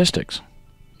statistics,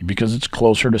 because it's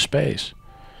closer to space.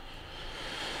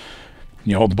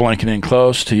 You hold the blanket in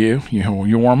close to you,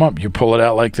 you warm up, you pull it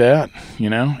out like that, you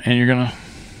know, and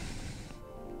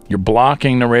you're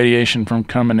blocking the radiation from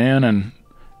coming in,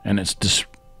 and it's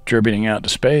distributing out to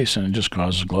space, and it just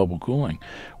causes global cooling,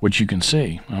 which you can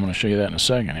see. I'm going to show you that in a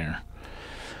second here.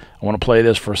 I want to play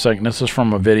this for a second. This is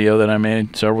from a video that I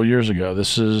made several years ago.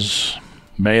 This is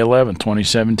May 11,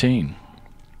 2017.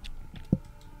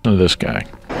 Look at this guy.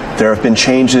 There have been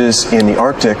changes in the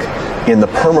Arctic, in the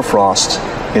permafrost,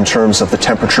 in terms of the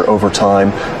temperature over time,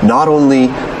 not only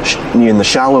in the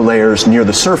shallow layers near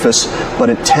the surface, but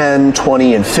at 10,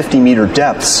 20, and 50-meter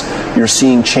depths, you're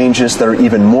seeing changes that are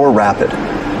even more rapid.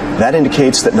 That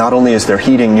indicates that not only is there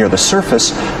heating near the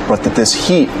surface, but that this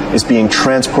heat is being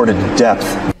transported to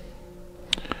depth.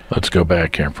 Let's go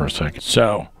back here for a second.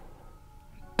 So,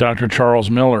 Dr. Charles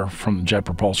Miller from the Jet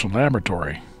Propulsion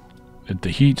Laboratory, that the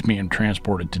heat's being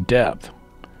transported to depth.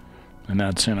 And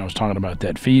that's, and I was talking about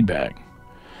that feedback.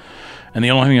 And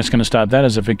the only thing that's going to stop that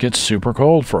is if it gets super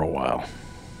cold for a while,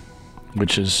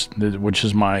 which is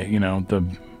my, you know, the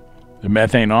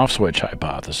methane off switch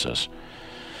hypothesis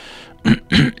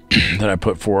that I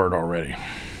put forward already.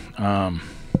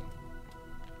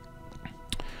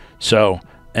 So,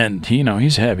 and he, you know,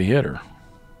 he's a heavy hitter.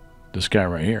 This guy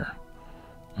right here.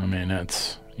 I mean,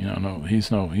 that's, you know, he's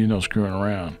no screwing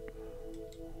around.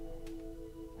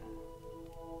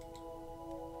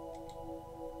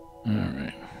 All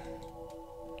right.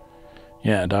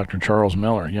 Yeah, Dr. Charles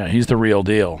Miller. Yeah, he's the real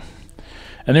deal.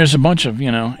 And there's a bunch of,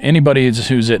 you know, anybody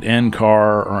who's at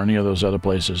NCAR or any of those other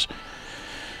places.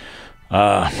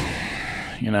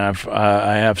 You know,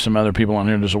 I have some other people on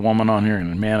here. There's a woman on here,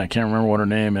 and man, I can't remember what her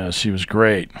name is. She was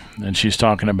great. And she's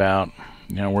talking about,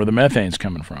 you know, where the methane's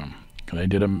coming from. They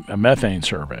did a methane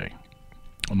survey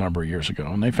a number of years ago,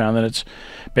 and they found that it's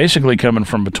basically coming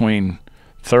from between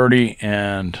 30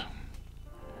 and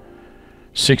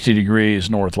 60 degrees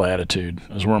north latitude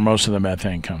is where most of the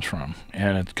methane comes from.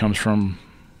 And it comes from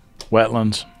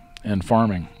wetlands and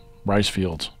farming, rice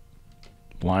fields,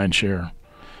 lion's share.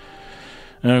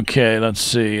 Okay, let's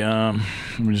see. Let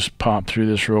me just pop through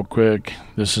this real quick.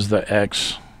 This is the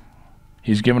X.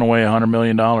 He's giving away $100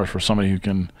 million for somebody who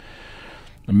can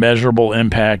a measurable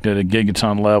impact at a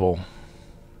gigaton level.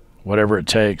 Whatever it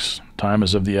takes. Time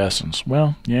is of the essence.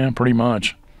 Well, yeah, pretty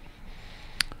much.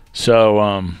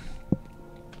 So,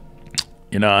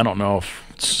 you know, I don't know if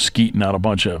skeeting out a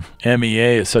bunch of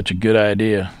MEA is such a good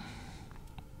idea.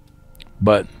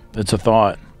 But it's a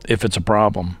thought. If it's a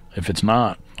problem. If it's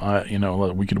not, you know,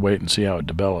 we could wait and see how it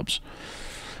develops.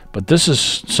 But this is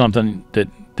something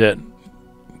that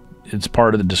it's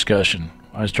part of the discussion.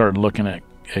 I started looking at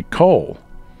coal.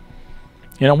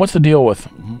 You know, what's the deal with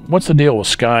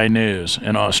Sky News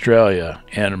in Australia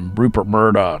and Rupert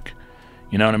Murdoch?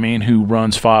 You know what I mean? Who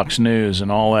runs Fox News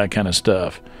and all that kind of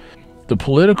stuff. The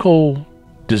political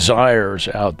desires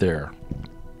out there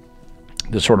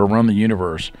that sort of run the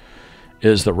universe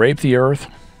is the rape the earth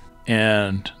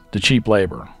and the cheap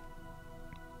labor.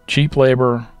 Cheap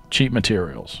labor, cheap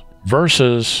materials.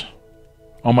 Versus,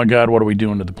 oh my God, what are we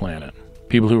doing to the planet?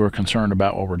 People who are concerned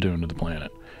about what we're doing to the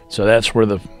planet. So that's where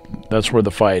the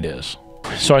fight is.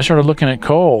 So I started looking at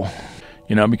coal,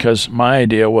 you know, because my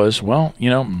idea was, well, you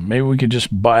know, maybe we could just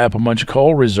buy up a bunch of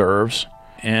coal reserves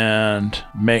and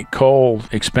make coal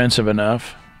expensive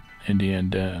enough.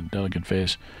 Indian delicate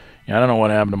face. I don't know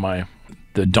what happened to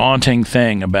the daunting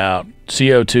thing about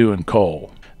CO2 and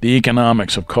coal, the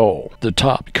economics of coal. The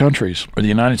top countries are the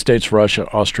United States, Russia,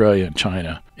 Australia,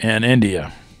 China, and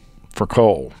India for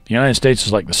coal. The United States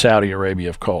is like the Saudi Arabia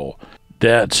of coal.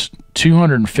 That's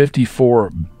 254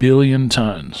 billion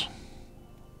tons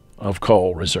of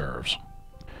coal reserves.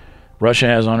 Russia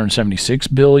has 176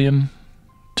 billion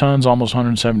tons, almost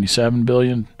 177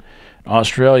 billion.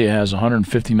 Australia has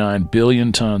 159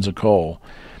 billion tons of coal.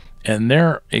 And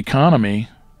their economy,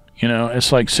 you know,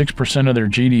 it's like 6% of their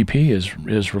GDP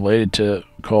is related to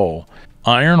coal.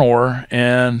 Iron ore,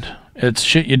 and it's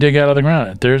shit you dig out of the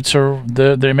ground.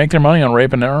 They make their money on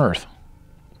raping the earth.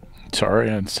 Sorry,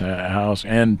 it's a house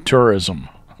and tourism.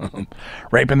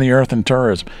 Raping the earth and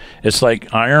tourism. It's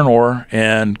like iron ore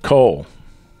and coal.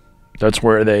 That's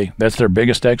their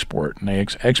biggest export. And they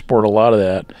export a lot of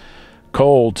that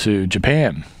coal to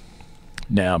Japan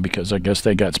now because I guess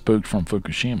they got spooked from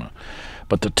Fukushima.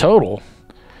 But the total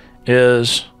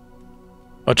is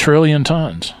 1 trillion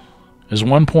tons. Is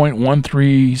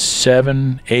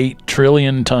 1.1378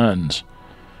 trillion tons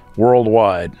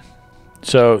worldwide.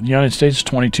 So the United States is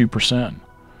 22%.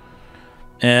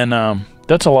 And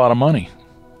that's a lot of money.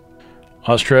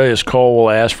 Australia's coal will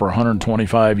last for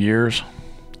 125 years.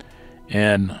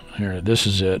 And here, this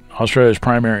is it. Australia's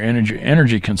primary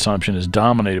energy consumption is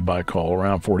dominated by coal,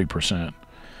 around 40%.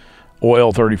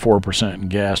 Oil, 34%, and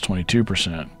gas,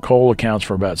 22%. Coal accounts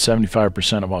for about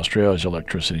 75% of Australia's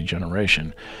electricity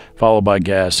generation, followed by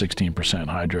gas, 16%,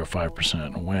 hydro, 5%,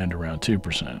 and wind, around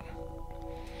 2%.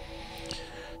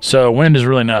 So wind is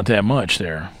really not that much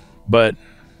there. But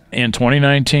in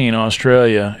 2019,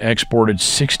 Australia exported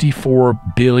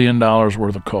 $64 billion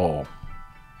worth of coal.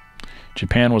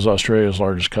 Japan was Australia's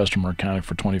largest customer, accounting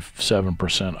for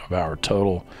 27% of our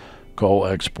total coal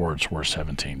exports, worth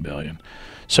 $17 billion.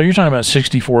 So you're talking about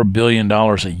 $64 billion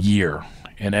a year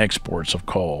in exports of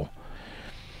coal.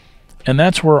 And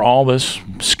that's where all this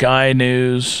Sky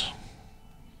News,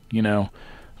 you know,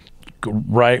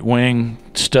 right-wing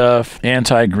stuff,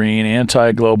 anti-green,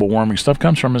 anti-global warming stuff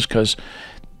comes from, is because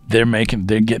they're getting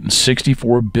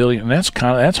 $64 billion. And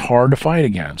that's hard to fight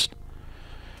against.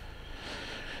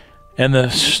 And the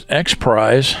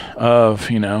Xprise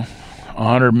of, you know,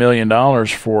 $100 million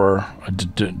for a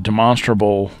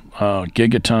demonstrable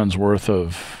gigatons worth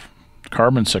of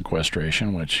carbon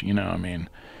sequestration, which, you know, I mean,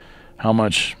 how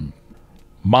much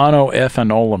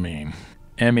monoethanolamine,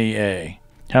 MEA,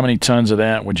 how many tons of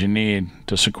that would you need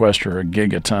to sequester a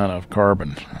gigaton of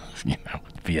carbon? You know,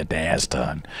 it'd be a dash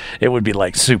ton. It would be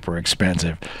like super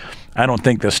expensive. I don't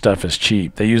think this stuff is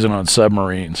cheap. They use it on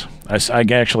submarines. I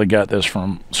actually got this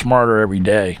from Smarter Every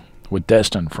Day with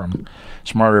Destin from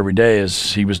Smarter Every Day.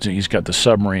 He's got the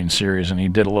submarine series, and he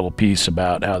did a little piece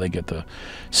about how they get the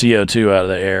CO2 out of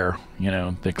the air. You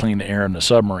know, they clean the air in the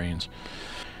submarines.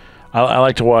 I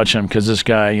like to watch him because this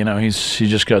guy, you know, he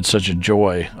just got such a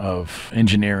joy of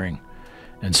engineering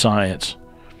and science.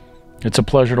 It's a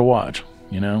pleasure to watch,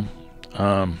 you know.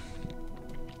 And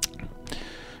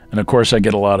of course, I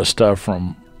get a lot of stuff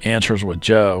from Answers with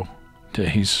Joe.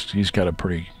 He does a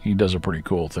pretty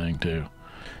cool thing too.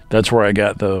 That's where I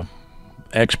got the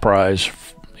Xprise,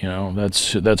 You know,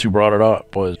 that's who brought it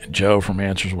up, was Joe from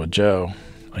Answers with Joe.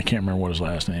 I can't remember what his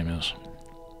last name is.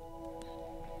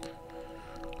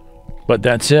 But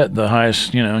that's it. The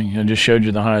highest, you know, I just showed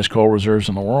you the highest coal reserves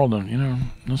in the world, and, you know,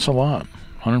 that's a lot.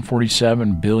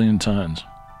 147 billion tons.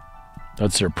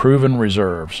 That's their proven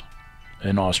reserves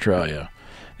in Australia.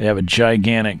 They have a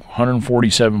gigantic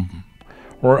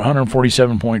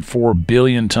 147.4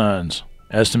 billion tons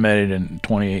estimated in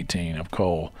 2018 of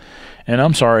coal. And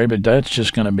I'm sorry, but that's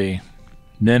just going to be,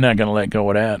 they're not going to let go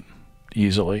of that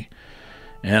easily.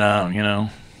 And, you know,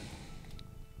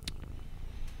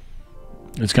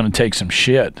 it's going to take some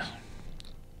shit.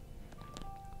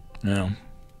 You know, I'm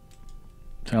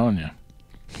telling you.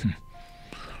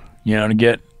 You know, to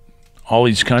get all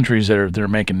these countries that are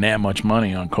making that much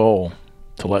money on coal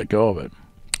to let go of it.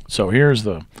 So here's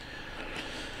the,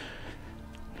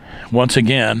 once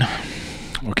again,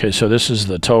 okay, so this is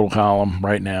the total column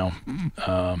right now,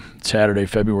 Saturday,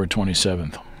 February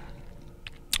 27th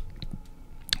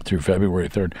through February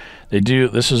 3rd. They do,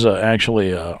 this is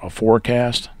actually a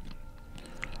forecast.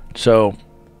 So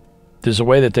there's a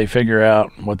way that they figure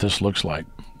out what this looks like.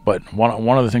 But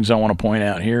one of the things I want to point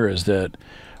out here is that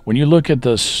when you look at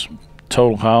this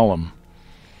total column,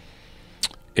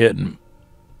 it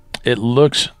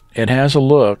has a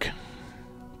look.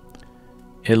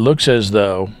 It looks as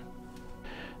though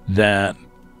that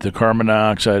the carbon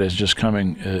dioxide is just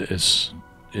coming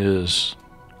is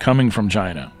coming from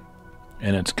China,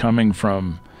 and it's coming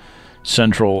from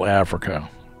Central Africa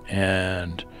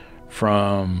and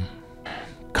from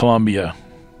Colombia,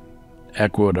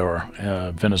 Ecuador,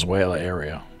 Venezuela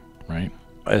area, right?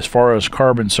 As far as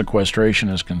carbon sequestration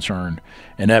is concerned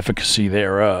and efficacy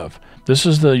thereof, this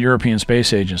is the European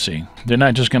Space Agency. They're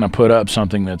not just going to put up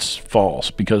something that's false,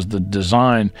 because the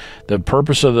design, the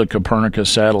purpose of the Copernicus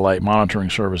satellite monitoring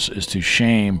service is to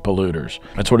shame polluters.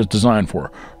 That's what it's designed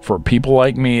for people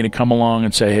like me to come along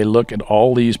and say, hey, look at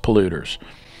all these polluters.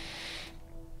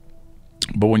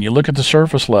 But when you look at the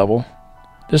surface level,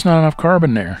 there's not enough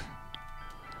carbon there.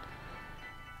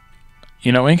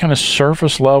 You know, any kind of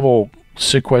surface level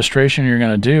sequestration you're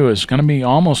going to do is going to be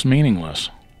almost meaningless,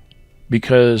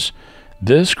 because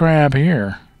this crap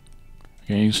here,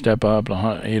 okay, you step up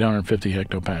to 850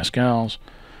 hectopascals,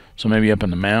 so maybe up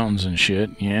in the mountains and shit,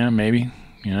 yeah, maybe,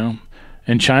 you know.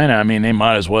 In China, I mean, they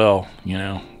might as well, you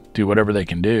know, do whatever they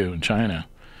can do in China.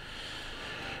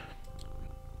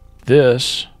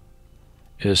 This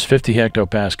is 50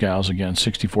 hectopascals against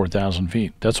 64,000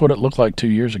 feet. That's what it looked like 2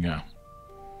 years ago.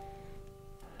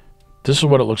 This is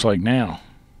what it looks like now.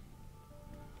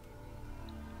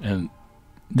 And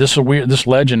this is weird. This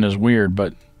legend is weird,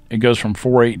 but it goes from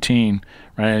 418,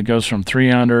 right? It goes from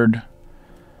 300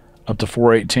 up to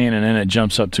 418, and then it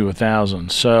jumps up to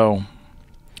 1,000. So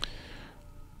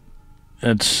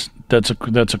that's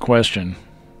a question.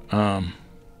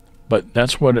 But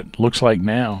that's what it looks like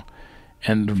now.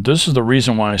 And this is the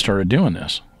reason why I started doing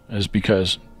this, is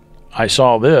because I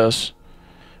saw this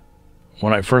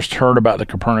when I first heard about the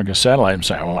Copernicus satellite. I'm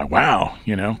saying, well, like, wow,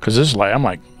 you know, because this is like, I'm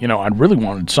like, you know, I really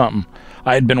wanted something.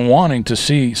 I had been wanting to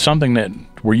see something that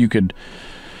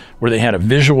where they had a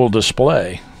visual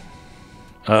display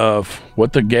of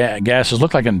what the gases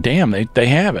look like, and damn, they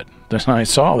have it. Then I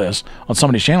saw this on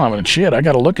somebody's channel. I'm like, shit, I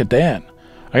got to look at that.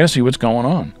 I got to see what's going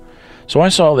on. So I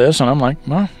saw this, and I'm like,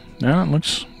 well, yeah, it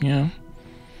looks, you know,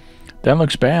 that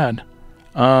looks bad.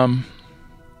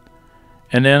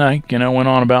 And then I, you know, went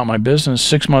on about my business.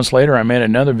 6 months later, I made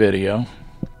another video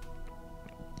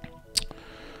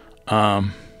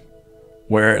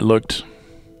where it looked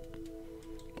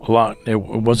a lot. It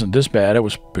wasn't this bad. It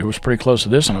was pretty close to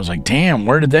this, and I was like, damn,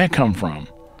 where did that come from?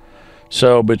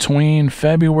 So between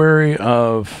February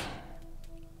 1st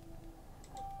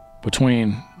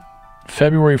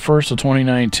of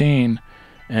 2019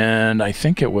 and I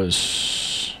think it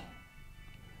was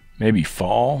maybe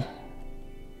fall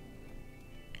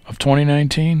of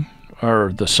 2019,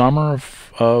 or the summer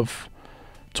of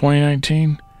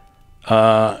 2019,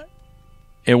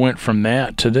 it went from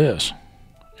that to this.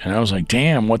 And I was like,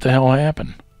 damn, what the hell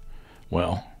happened?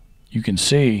 Well, you can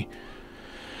see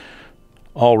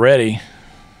already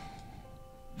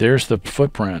there's the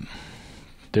footprint.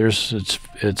 There's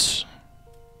it's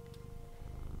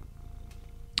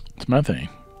methane.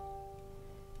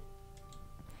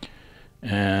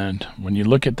 And when you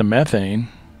look at the methane,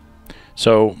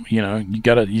 so, you know, you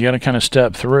gotta kind of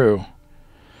step through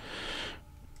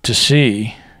to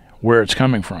see where it's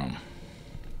coming from.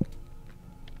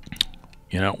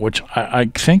 You know, which I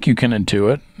think you can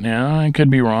intuit. Now, I could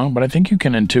be wrong, but I think you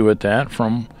can intuit that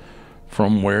from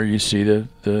where you see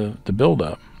the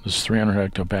buildup. This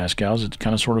 300 hectopascals, it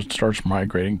kind of sort of starts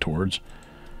migrating towards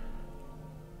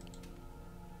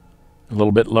a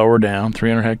little bit lower down.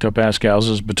 300 hectopascals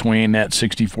is between that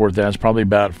 64,000, probably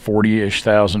about 40-ish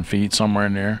thousand feet, somewhere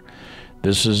in there.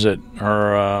 This is at,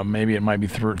 or maybe it might be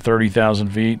 30,000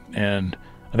 feet, and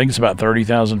I think it's about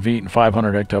 30,000 feet, and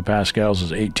 500 hectopascals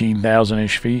is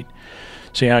 18,000-ish feet.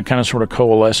 See how it kind of sort of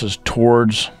coalesces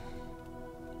towards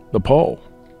the pole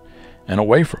and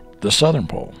away from the southern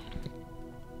pole.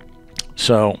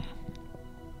 So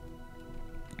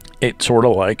it sort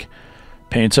of like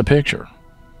paints a picture,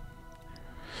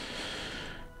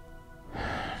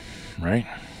 right?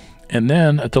 And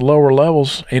then at the lower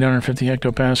levels, 850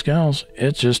 hectopascals,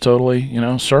 it's just totally, you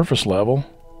know, surface level.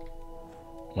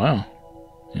 Wow.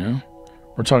 You know,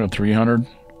 we're talking 300,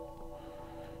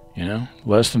 you know,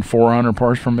 less than 400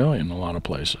 parts per million in a lot of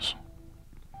places.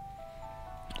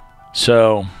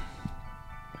 So,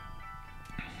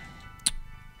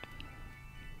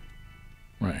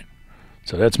 right.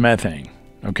 So that's methane.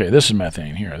 Okay, this is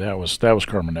methane here. That was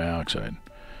carbon dioxide.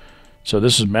 So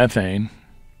this is methane.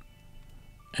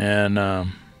 And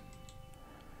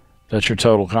that's your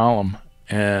total column.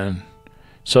 And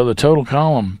so the total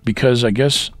column, because I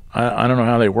guess, I don't know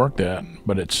how they work that,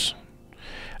 but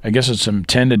I guess it's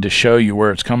intended to show you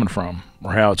where it's coming from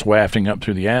or how it's wafting up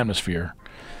through the atmosphere.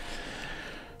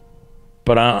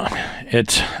 But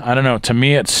I don't know, to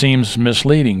me it seems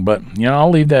misleading, but you know, I'll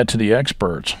leave that to the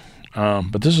experts.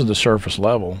 But this is the surface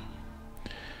level.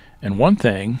 And one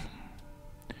thing,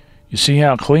 you see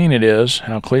how clean it is,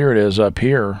 how clear it is up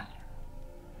here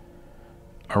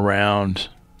around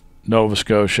Nova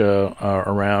Scotia,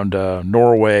 around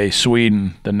Norway,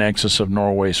 Sweden, the nexus of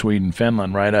Norway, Sweden,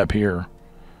 Finland, right up here,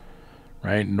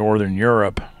 right? Northern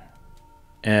Europe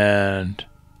and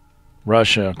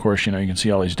Russia. Of course, you know, you can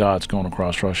see all these dots going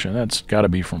across Russia. And that's got to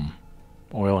be from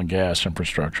oil and gas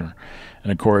infrastructure.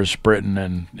 And of course, Britain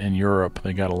and Europe,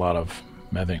 they got a lot of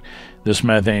methane. This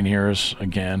methane here is,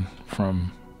 again,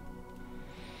 from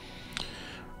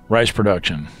rice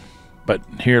production. But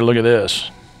here, look at this.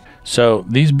 So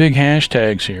these big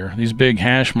hashtags here, these big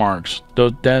hash marks,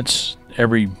 that's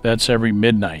every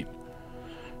midnight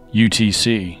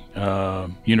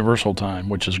UTC, Universal Time,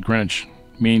 which is Greenwich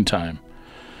Mean Time,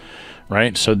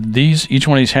 right? So each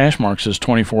one of these hash marks is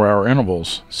 24-hour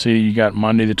intervals. See, you got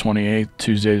Monday the 28th,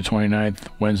 Tuesday the 29th,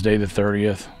 Wednesday the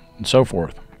 30th, and so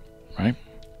forth, right?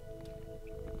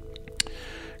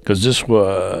 Because this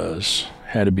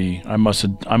had to be, I must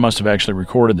have actually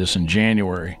recorded this in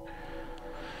January.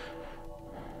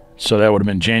 So that would have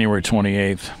been January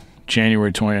 28th,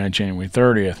 January 29th, January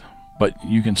 30th. But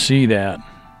you can see that,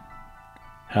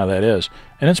 how that is.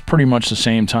 And it's pretty much the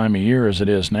same time of year as it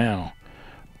is now.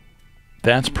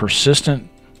 That's persistent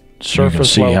surface level. You can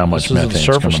see how much methane is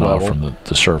coming out from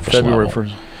the surface February level.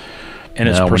 1st. And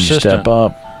now, it's persistent. When you step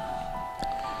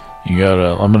up, you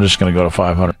gotta, I'm just going to go to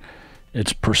 500.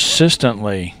 It's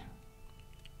persistently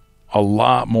a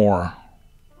lot more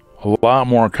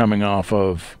coming off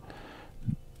of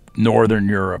Northern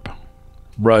Europe,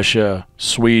 Russia,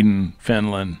 Sweden,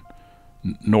 Finland,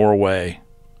 Norway,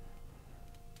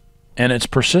 and it's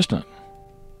persistent.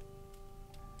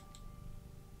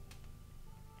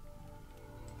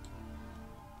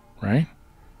 Right?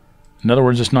 In other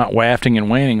words, it's not wafting and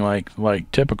waning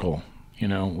like typical, you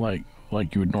know, like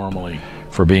you would normally.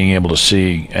 For being able to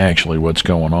see actually what's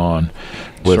going on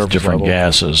with different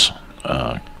gases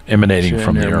emanating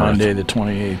from the Earth. Monday the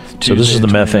 28th. So this is the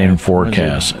methane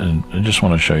forecast, and I just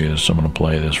want to show you this. I'm going to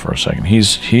play this for a second.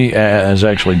 He has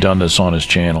actually done this on his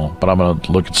channel, but I'm going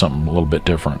to look at something a little bit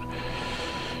different.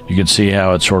 You can see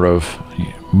how it sort of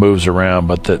moves around,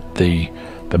 but that the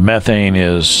methane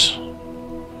is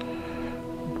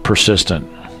persistent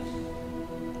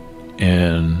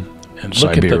in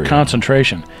Siberia. Look at the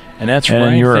concentration. And that's and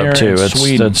right in Europe there too. in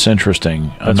Sweden. That's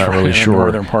interesting. I'm not really in the sure.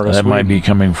 northern part of That Sweden. might be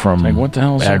coming from Like, what the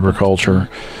hell is that? agriculture.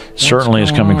 Certainly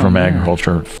is coming from there?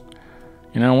 agriculture.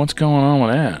 You know, what's going on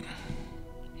with that?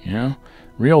 You know,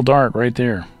 real dark right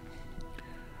there.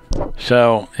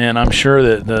 So, and I'm sure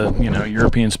that the, you know,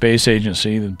 European Space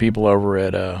Agency, the people over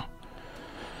at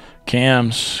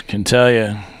CAMS can tell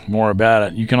you more about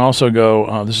it. You can also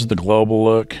go, this is the global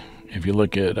look. If you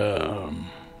look at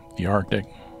the Arctic,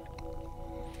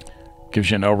 gives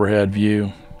you an overhead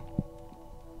view.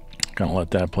 Gonna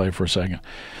let that play for a second.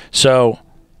 So,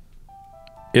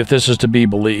 if this is to be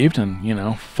believed, and you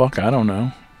know, fuck, I don't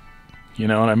know. You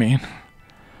know what I mean?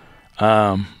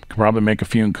 Could probably make a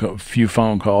few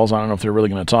phone calls. I don't know if they're really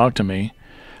going to talk to me.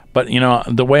 But you know,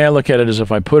 the way I look at it is,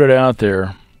 if I put it out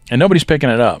there, and nobody's picking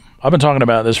it up. I've been talking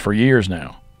about this for years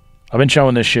now. I've been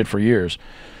showing this shit for years.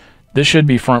 This should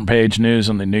be front page news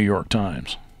in the New York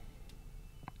Times.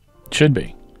 It should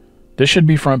be. This should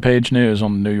be front page news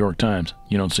on the New York Times.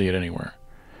 You don't see it anywhere.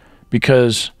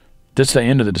 Because that's the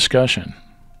end of the discussion.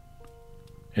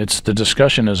 The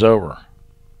discussion is over.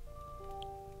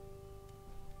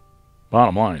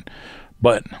 Bottom line.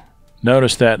 But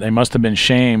notice that they must have been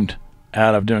shamed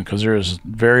out of doing, because there is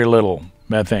very little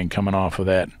methane coming off of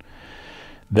that.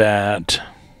 That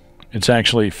it's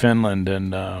actually Finland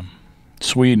and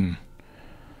Sweden.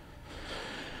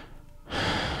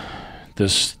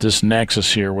 This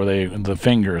nexus here where the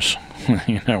fingers,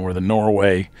 where the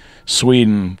Norway,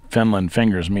 Sweden, Finland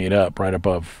fingers meet up right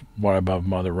above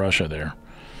Mother Russia there.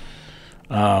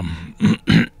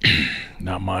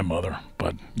 Not my mother,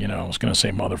 but I was gonna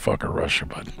say motherfucker Russia,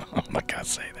 but I'm not gonna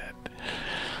say that.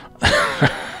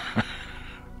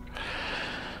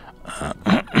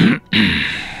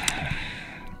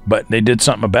 But they did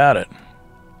something about it,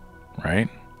 right?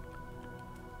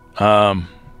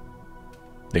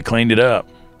 They cleaned it up.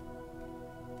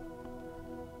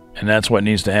 And that's what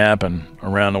needs to happen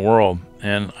around the world.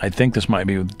 And I think this might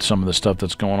be some of the stuff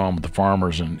that's going on with the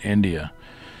farmers in India.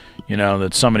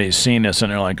 That somebody's seen this and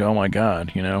they're like, oh my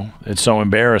God, it's so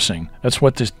embarrassing. This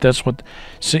is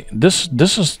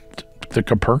the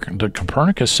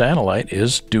Copernicus satellite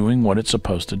is doing what it's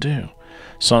supposed to do.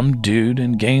 Some dude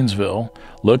in Gainesville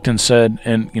looked and said,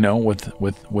 and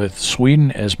with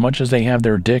Sweden, as much as they have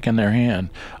their dick in their hand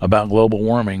about global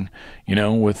warming,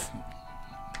 with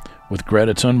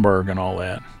Greta Thunberg and all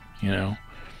that, I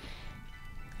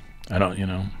don't,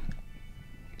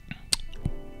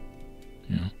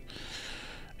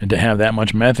 and to have that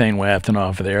much methane wafting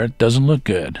off of there, it doesn't look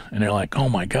good. And they're like, oh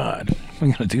my God, we're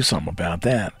going to do something about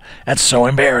that. That's so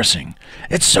embarrassing.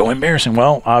 It's so embarrassing.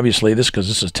 Well, obviously, because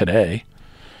this is today,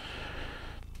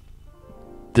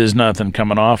 there's nothing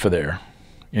coming off of there.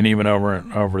 And even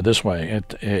over this way,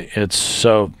 it's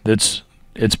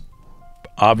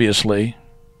obviously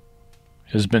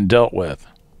has been dealt with.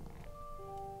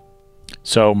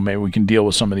 So maybe we can deal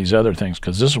with some of these other things,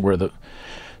 because this is where the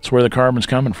carbon's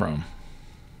coming from.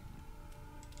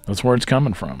 That's where it's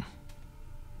coming from.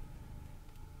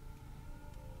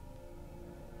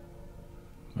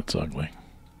 That's ugly.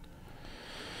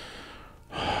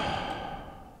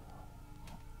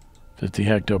 50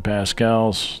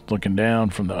 hectopascals looking down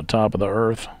from the top of the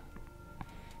earth.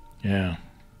 Yeah.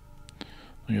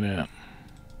 Look at that.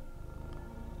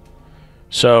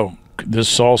 So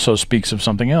this also speaks of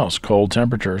something else. Cold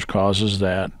temperatures causes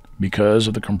that, because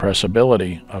of the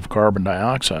compressibility of carbon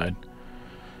dioxide.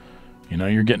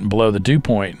 You're getting below the dew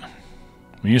point.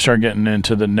 When you start getting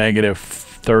into the negative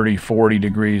 30, 40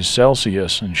 degrees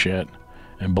Celsius and shit,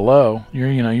 and below,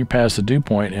 you're past the dew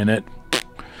point, and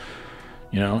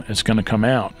it's going to come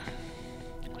out.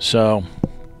 So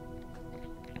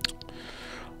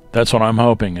that's what I'm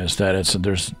hoping, is that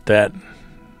there's that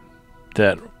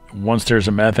once there's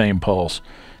a methane pulse,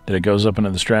 that it goes up into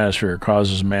the stratosphere,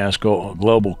 causes mass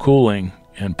global cooling,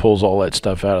 and pulls all that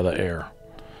stuff out of the air.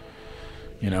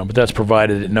 But that's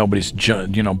provided that nobody's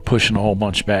pushing a whole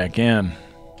bunch back in.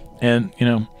 And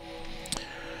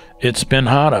it's been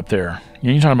hot up there.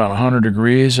 You're talking about 100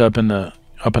 degrees up in the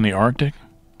Arctic,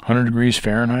 100 degrees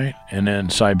Fahrenheit, and then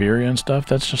Siberia and stuff.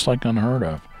 That's just like unheard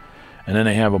of. And then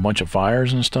they have a bunch of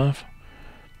fires and stuff,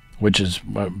 which is,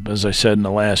 as I said in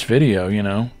the last video,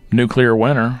 nuclear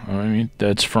winter. I mean,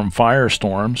 that's from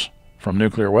firestorms, from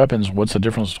nuclear weapons. What's the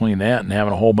difference between that and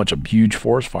having a whole bunch of huge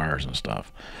forest fires and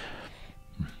stuff?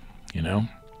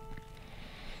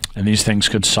 And these things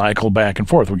could cycle back and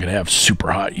forth. We could have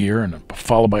super hot year and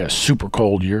followed by a super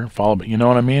cold year, followed by,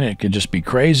 what I mean? It could just be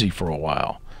crazy for a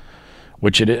while,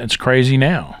 which it's crazy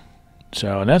now.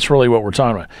 So, and that's really what we're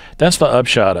talking about. That's the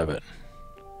upshot of it.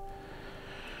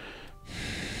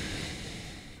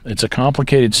 It's a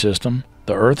complicated system.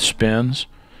 The Earth spins,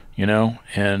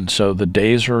 and so the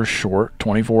days are short,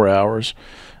 24 hours.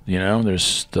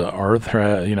 There's the Earth,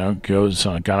 goes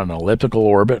got an elliptical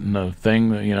orbit, and the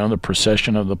thing, the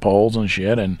precession of the poles and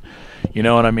shit, and you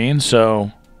know what I mean?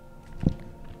 So,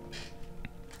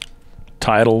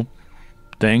 tidal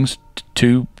things,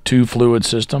 two fluid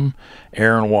system,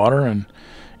 air and water, and,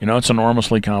 it's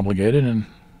enormously complicated, and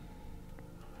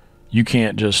you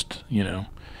can't just,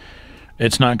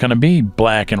 it's not going to be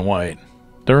black and white.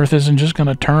 The Earth isn't just going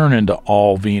to turn into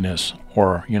all Venus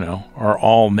or, or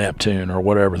all Neptune or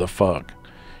whatever the fuck.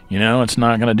 It's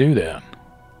not going to do that.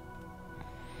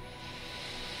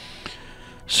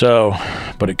 So,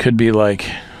 but it could be like,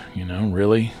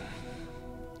 really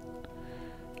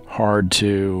hard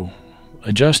to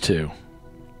adjust to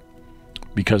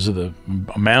because of the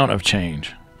amount of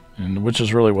change, and which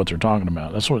is really what they're talking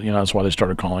about. That's what, that's why they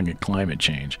started calling it climate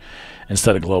change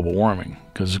instead of global warming,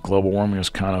 because global warming is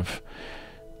kind of,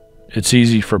 it's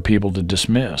easy for people to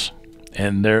dismiss,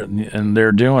 and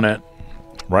they're doing it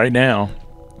right now.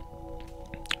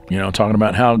 You know, talking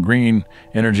about how green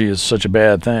energy is such a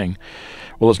bad thing.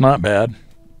 Well, it's not bad.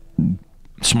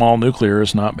 Small nuclear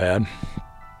is not bad.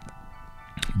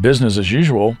 Business as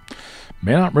usual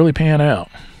may not really pan out.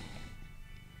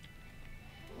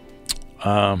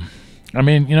 I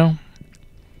mean, you know,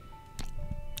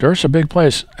 Earth's a big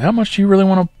place. How much do you really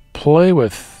want to play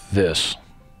with this?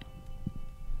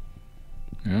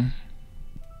 Yeah.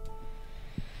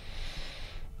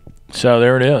 So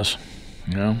there it is.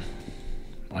 You know,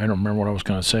 I don't remember what I was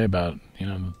going to say about, you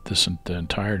know, the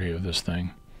entirety of this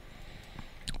thing.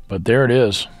 But there it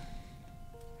is.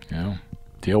 You know,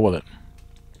 deal with it.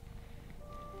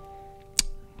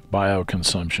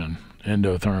 Bioconsumption,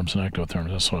 endotherms and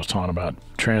ectotherms. That's what I was talking about.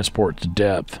 Transport to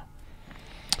depth.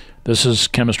 This is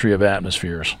chemistry of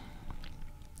atmospheres.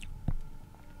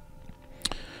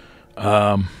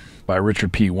 By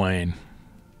Richard P. Wayne.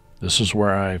 This is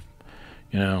where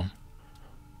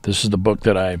this is the book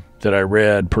that I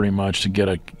read pretty much to get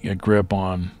a grip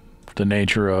on the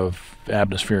nature of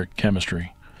atmospheric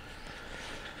chemistry.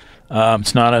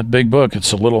 It's not a big book.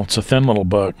 It's a thin little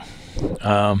book,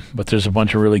 but there's a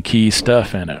bunch of really key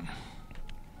stuff in it.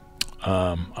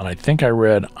 And I think I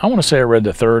want to say I read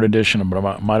the 3rd edition, but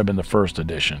it might have been the 1st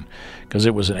edition, because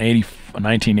it was in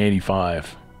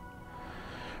 1985.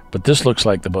 But this looks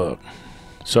like the book,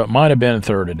 so it might have been a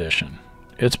 3rd edition.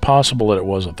 It's possible that it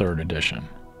was a 3rd edition,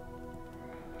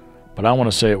 but I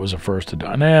want to say it was a 1st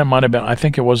edition. Nah, it might have been. I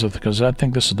think it was, because I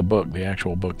think this is the book, the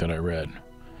actual book that I read.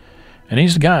 And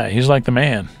he's the guy. He's like the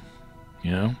man.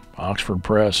 You know, Oxford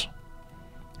Press.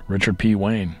 Richard P.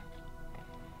 Wayne.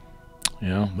 You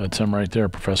know, that's him right there,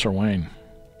 Professor Wayne.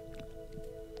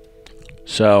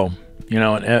 So, you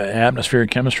know, atmospheric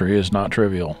chemistry is not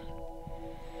trivial.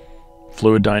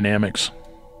 Fluid dynamics,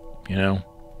 you know,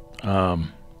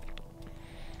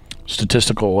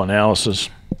 statistical analysis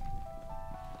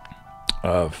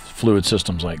of fluid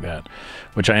systems like that,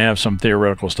 which I have some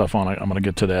theoretical stuff on. I'm going to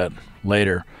get to that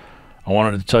later. I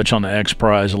wanted to touch on the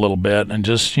Xprise a little bit, and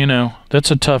just, you know,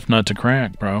 that's a tough nut to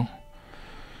crack, bro.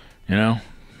 You know,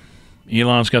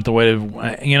 Elon's got the way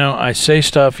to, you know, I say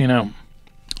stuff, you know,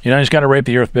 he's got to rape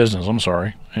the earth business. I'm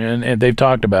sorry. And they've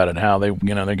talked about it, how they,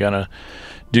 you know, they're going to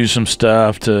do some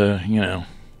stuff to, you know,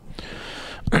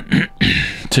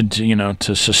 to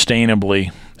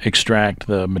sustainably extract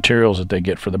the materials that they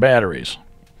get for the batteries,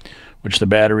 which the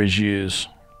batteries use.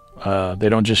 They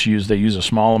don't just use, they use a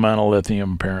small amount of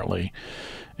lithium, apparently,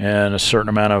 and a certain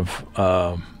amount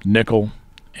of nickel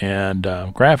and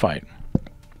graphite,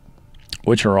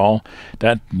 which are all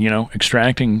that, you know,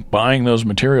 buying those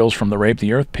materials from the Rape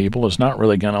the Earth people is not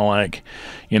really going to, like,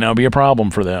 you know, be a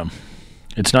problem for them.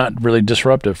 It's not really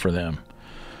disruptive for them.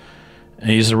 And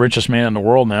he's the richest man in the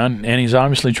world now, and he's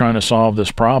obviously trying to solve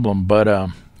this problem. But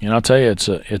you know, I'll tell you,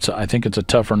 I think it's a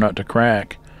tougher nut to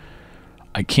crack.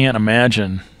 I can't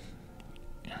imagine.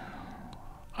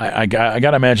 I got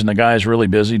to imagine the guy is really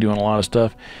busy doing a lot of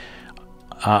stuff.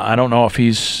 I don't know if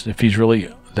he's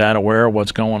really that aware of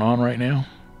what's going on right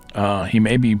now. He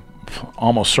may be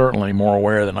almost certainly more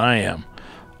aware than I am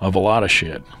of a lot of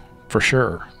shit, for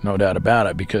sure, no doubt about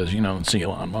it, because, you know, it's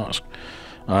Elon Musk.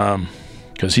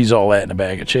 Because he's all that in a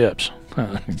bag of chips.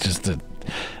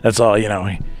 That's all, you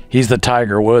know. He's the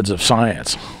Tiger Woods of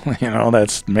science. You know,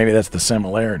 maybe that's the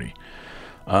similarity.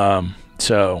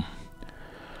 So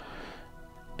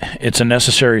it's a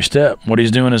necessary step. What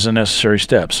he's doing is a necessary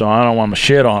step. So I don't want to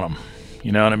shit on him.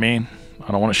 You know what I mean?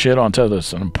 I don't want to shit on him.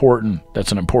 That's an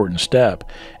important step.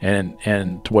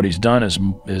 And what he's done is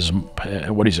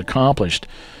what he's accomplished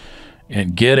in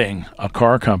getting a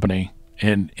car company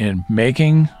in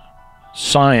making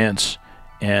science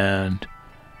and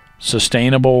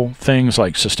sustainable things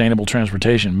like sustainable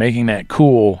transportation, making that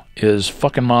cool is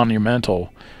fucking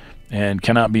monumental and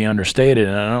cannot be understated.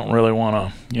 And I don't really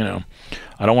want to, you know,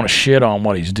 I don't want to shit on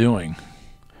what he's doing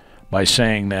by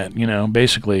saying that, you know,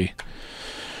 basically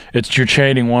you're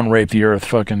trading one Rape the Earth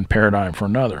fucking paradigm for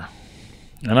another.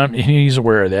 And he's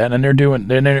aware of that, and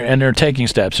they're taking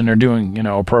steps, and they're doing, you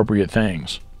know, appropriate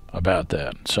things about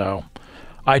that. So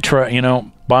I trust, you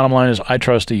know, bottom line is I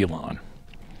trust Elon.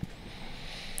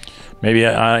 Maybe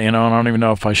I you know, I don't even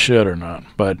know if I should or not,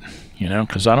 but, you know,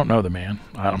 because I don't know the man.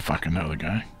 I don't fucking know the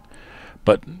guy.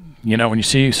 But, you know, when you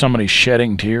see somebody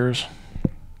shedding tears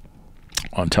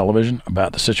on television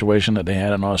about the situation that they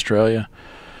had in Australia,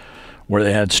 where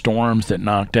they had storms that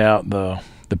knocked out the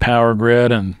power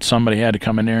grid, and somebody had to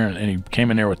come in there, and he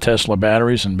came in there with Tesla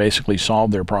batteries and basically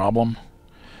solved their problem,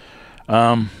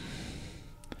 and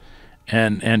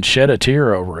shed a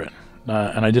tear over it.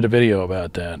 and I did a video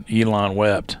about that. Elon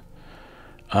wept.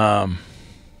 That's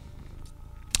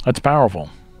powerful.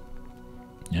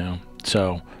 You know,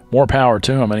 so more power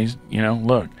to him. And he's, you know,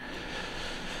 look,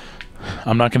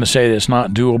 I'm not going to say that it's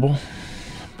not doable,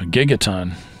 but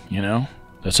gigaton, you know,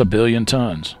 that's 1 billion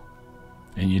tons.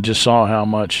 And you just saw how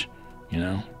much, you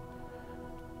know,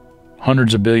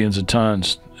 hundreds of billions of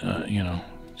tons, you know,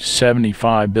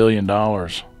 $75 billion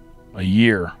a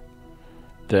year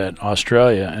that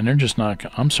Australia, and they're just not,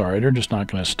 I'm sorry, they're just not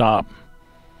going to stop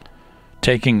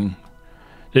taking,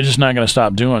 they're just not going to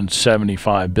stop doing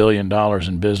 $75 billion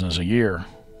in business a year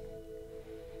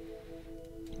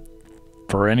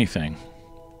for anything,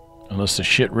 unless the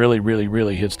shit really, really,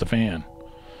 really hits the fan.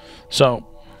 So,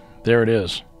 there it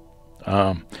is.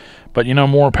 But, you know,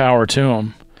 more power to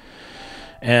them.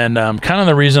 And kind of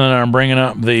the reason that I'm bringing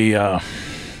up the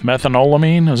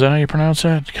methanolamine, is that how you pronounce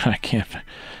that? I can't,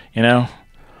 you know,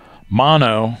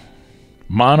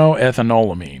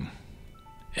 monoethanolamine,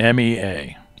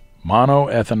 MEA,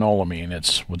 monoethanolamine.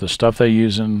 It's with the stuff they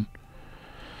use in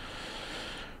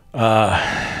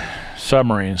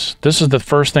submarines. This is the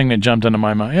first thing that jumped into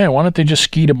my mind. Yeah, why don't they just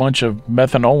skeet a bunch of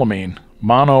methanolamine,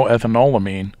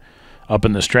 monoethanolamine, up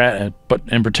in the but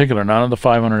in particular, not at the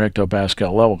 500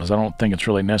 hectopascal level, because I don't think it's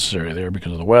really necessary there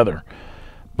because of the weather,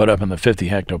 but up in the 50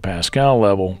 hectopascal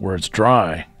level where it's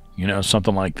dry, you know,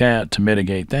 something like that to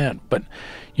mitigate that. But,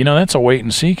 you know, that's a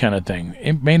wait-and-see kind of thing.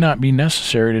 It may not be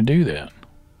necessary to do that.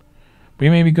 We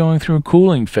may be going through a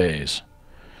cooling phase.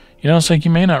 You know, it's like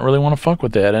you may not really want to fuck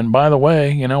with that. And by the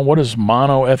way, you know, what does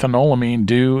monoethanolamine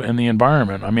do in the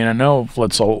environment? I mean, I know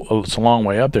it's a long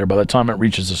way up there. By the time it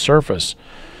reaches the surface,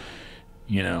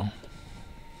 you know.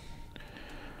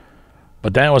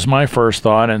 But that was my first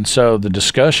thought. And so the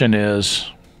discussion is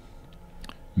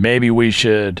maybe we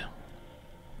should,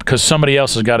 because somebody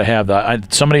else has got to have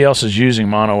that. Somebody else is using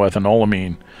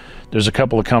monoethanolamine. There's a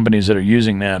couple of companies that are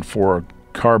using that for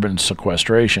carbon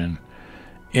sequestration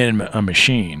in a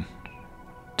machine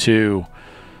to,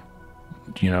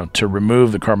 you know, to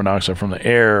remove the carbon dioxide from the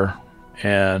air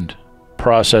and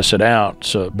process it out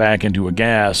so back into a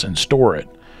gas and store it.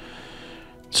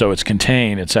 So it's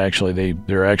contained. It's actually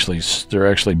they're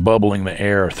actually bubbling the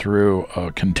air through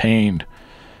a contained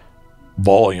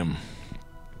volume.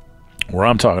 Where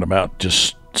I'm talking about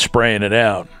just spraying it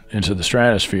out into the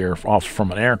stratosphere off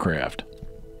from an aircraft.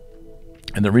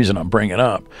 And the reason I'm bringing it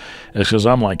up is because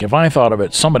I'm like, if I thought of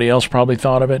it, somebody else probably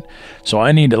thought of it. So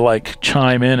I need to like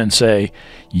chime in and say,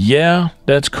 yeah,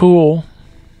 that's cool.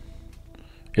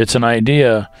 It's an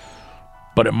idea,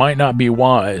 but it might not be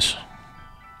wise.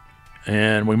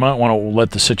 And we might want to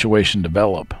let the situation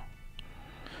develop.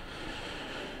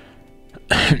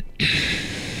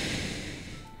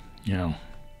 You know,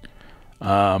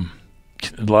 a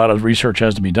lot of research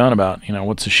has to be done about, you know,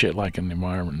 what's the shit like in the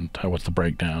environment, what's the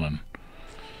breakdown, and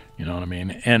you know what I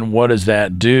mean? And what does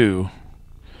that do?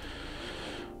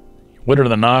 What are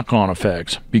the knock-on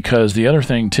effects? Because the other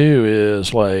thing, too,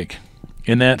 is, like,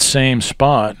 in that same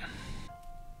spot,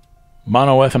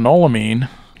 monoethanolamine,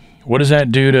 what does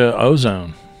that do to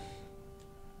ozone?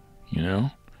 You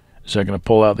know? Is that going to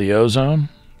pull out the ozone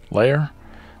layer?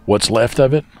 What's left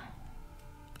of it?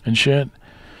 And shit?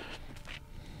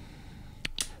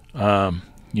 You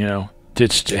know,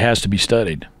 it has to be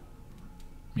studied,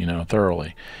 you know,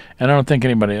 thoroughly. And I don't think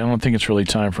it's really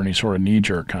time for any sort of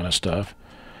knee-jerk kind of stuff.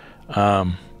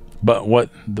 But what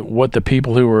the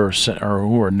people who are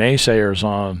naysayers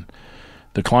on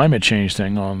the climate change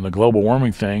thing, on the global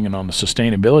warming thing, and on the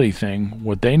sustainability thing,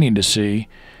 what they need to see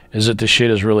is that this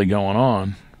shit is really going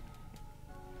on.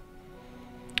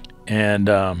 And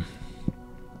the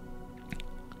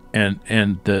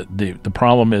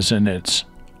problem is it's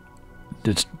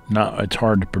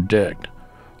hard to predict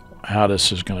how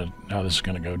this is gonna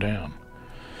go down,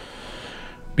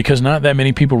 because not that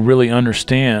many people really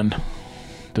understand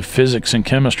the physics and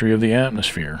chemistry of the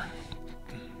atmosphere,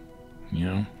 you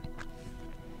know.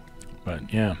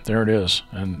 But yeah, there it is,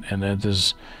 and that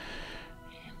is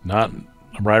not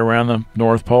right around the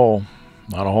North Pole.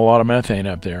 Not a whole lot of methane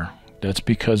up there. That's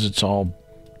because it's all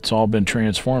been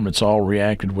transformed. It's all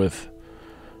reacted with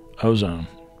ozone.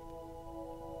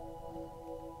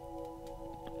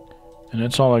 And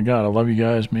that's all I got. I love you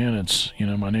guys, man. It's, you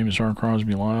know, my name is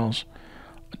Crosby Lyles.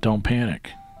 Don't panic.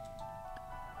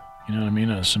 You know what I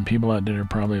mean? Some people out there are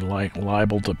probably like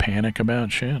liable to panic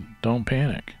about shit. Don't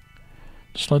panic.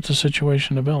 Just let the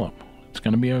situation develop. It's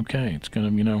going to be okay. It's going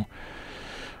to, you know,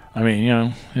 I mean, you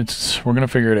know, we're going to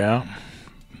figure it out.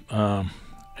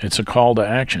 It's a call to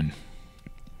action.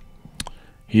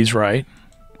 He's right.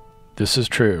 This is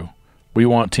true. We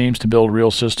want teams to build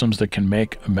real systems that can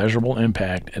make a measurable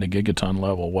impact at a gigaton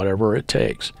level, whatever it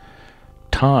takes.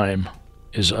 Time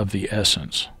is of the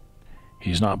essence.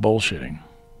 He's not bullshitting.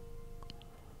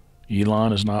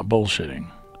 Elon is not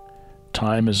bullshitting.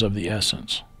 Time is of the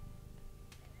essence.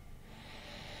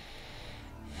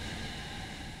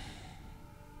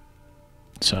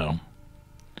 So,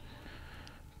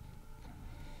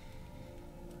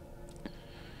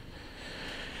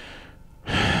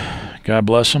 God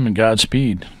bless him and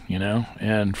Godspeed, you know.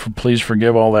 And please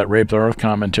forgive all that rape the earth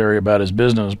commentary about his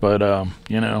business, but,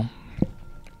 you know,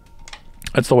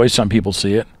 that's the way some people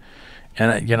see it.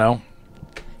 And, you know,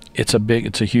 it's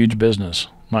a huge business.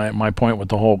 My point with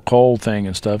the whole coal thing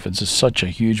and stuff, it's just such a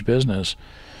huge business,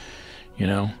 you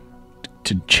know.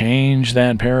 To change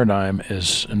that paradigm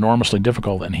is enormously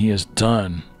difficult, and he has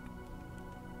done,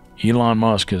 Elon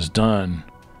Musk has done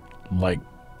like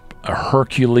a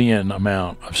Herculean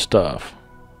amount of stuff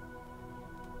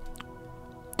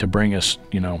to bring us,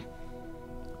 you know,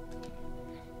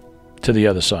 to the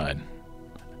other side.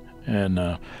 And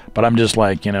but I'm just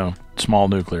like, you know, small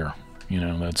nuclear, you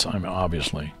know, I'm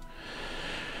obviously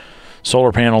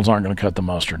solar panels aren't going to cut the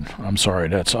mustard. I'm sorry,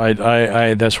 that's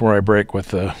that's where I break with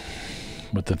the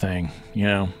thing, you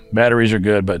know. Batteries are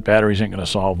good, but batteries ain't going to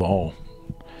solve the whole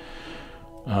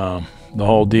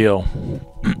deal.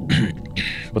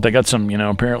 But they got some, you know,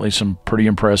 apparently some pretty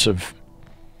impressive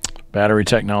battery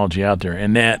technology out there,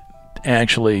 and that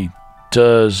actually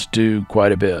does do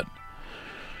quite a bit.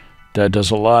 That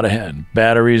does a lot of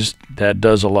batteries. That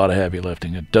does a lot of heavy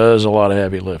lifting. It does a lot of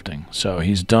heavy lifting. So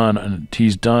he's done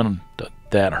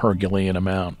that Herculean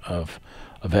amount of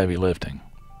heavy lifting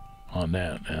on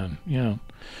that. And, you know,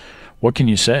 what can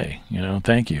you say? You know,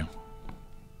 thank you.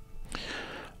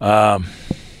 And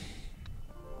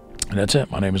that's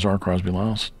it. My name is R. Crosby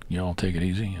Lyles. Y'all take it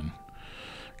easy and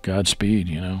Godspeed,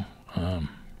 you know.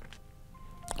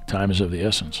 Time is of the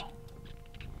essence.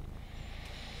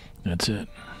 That's it.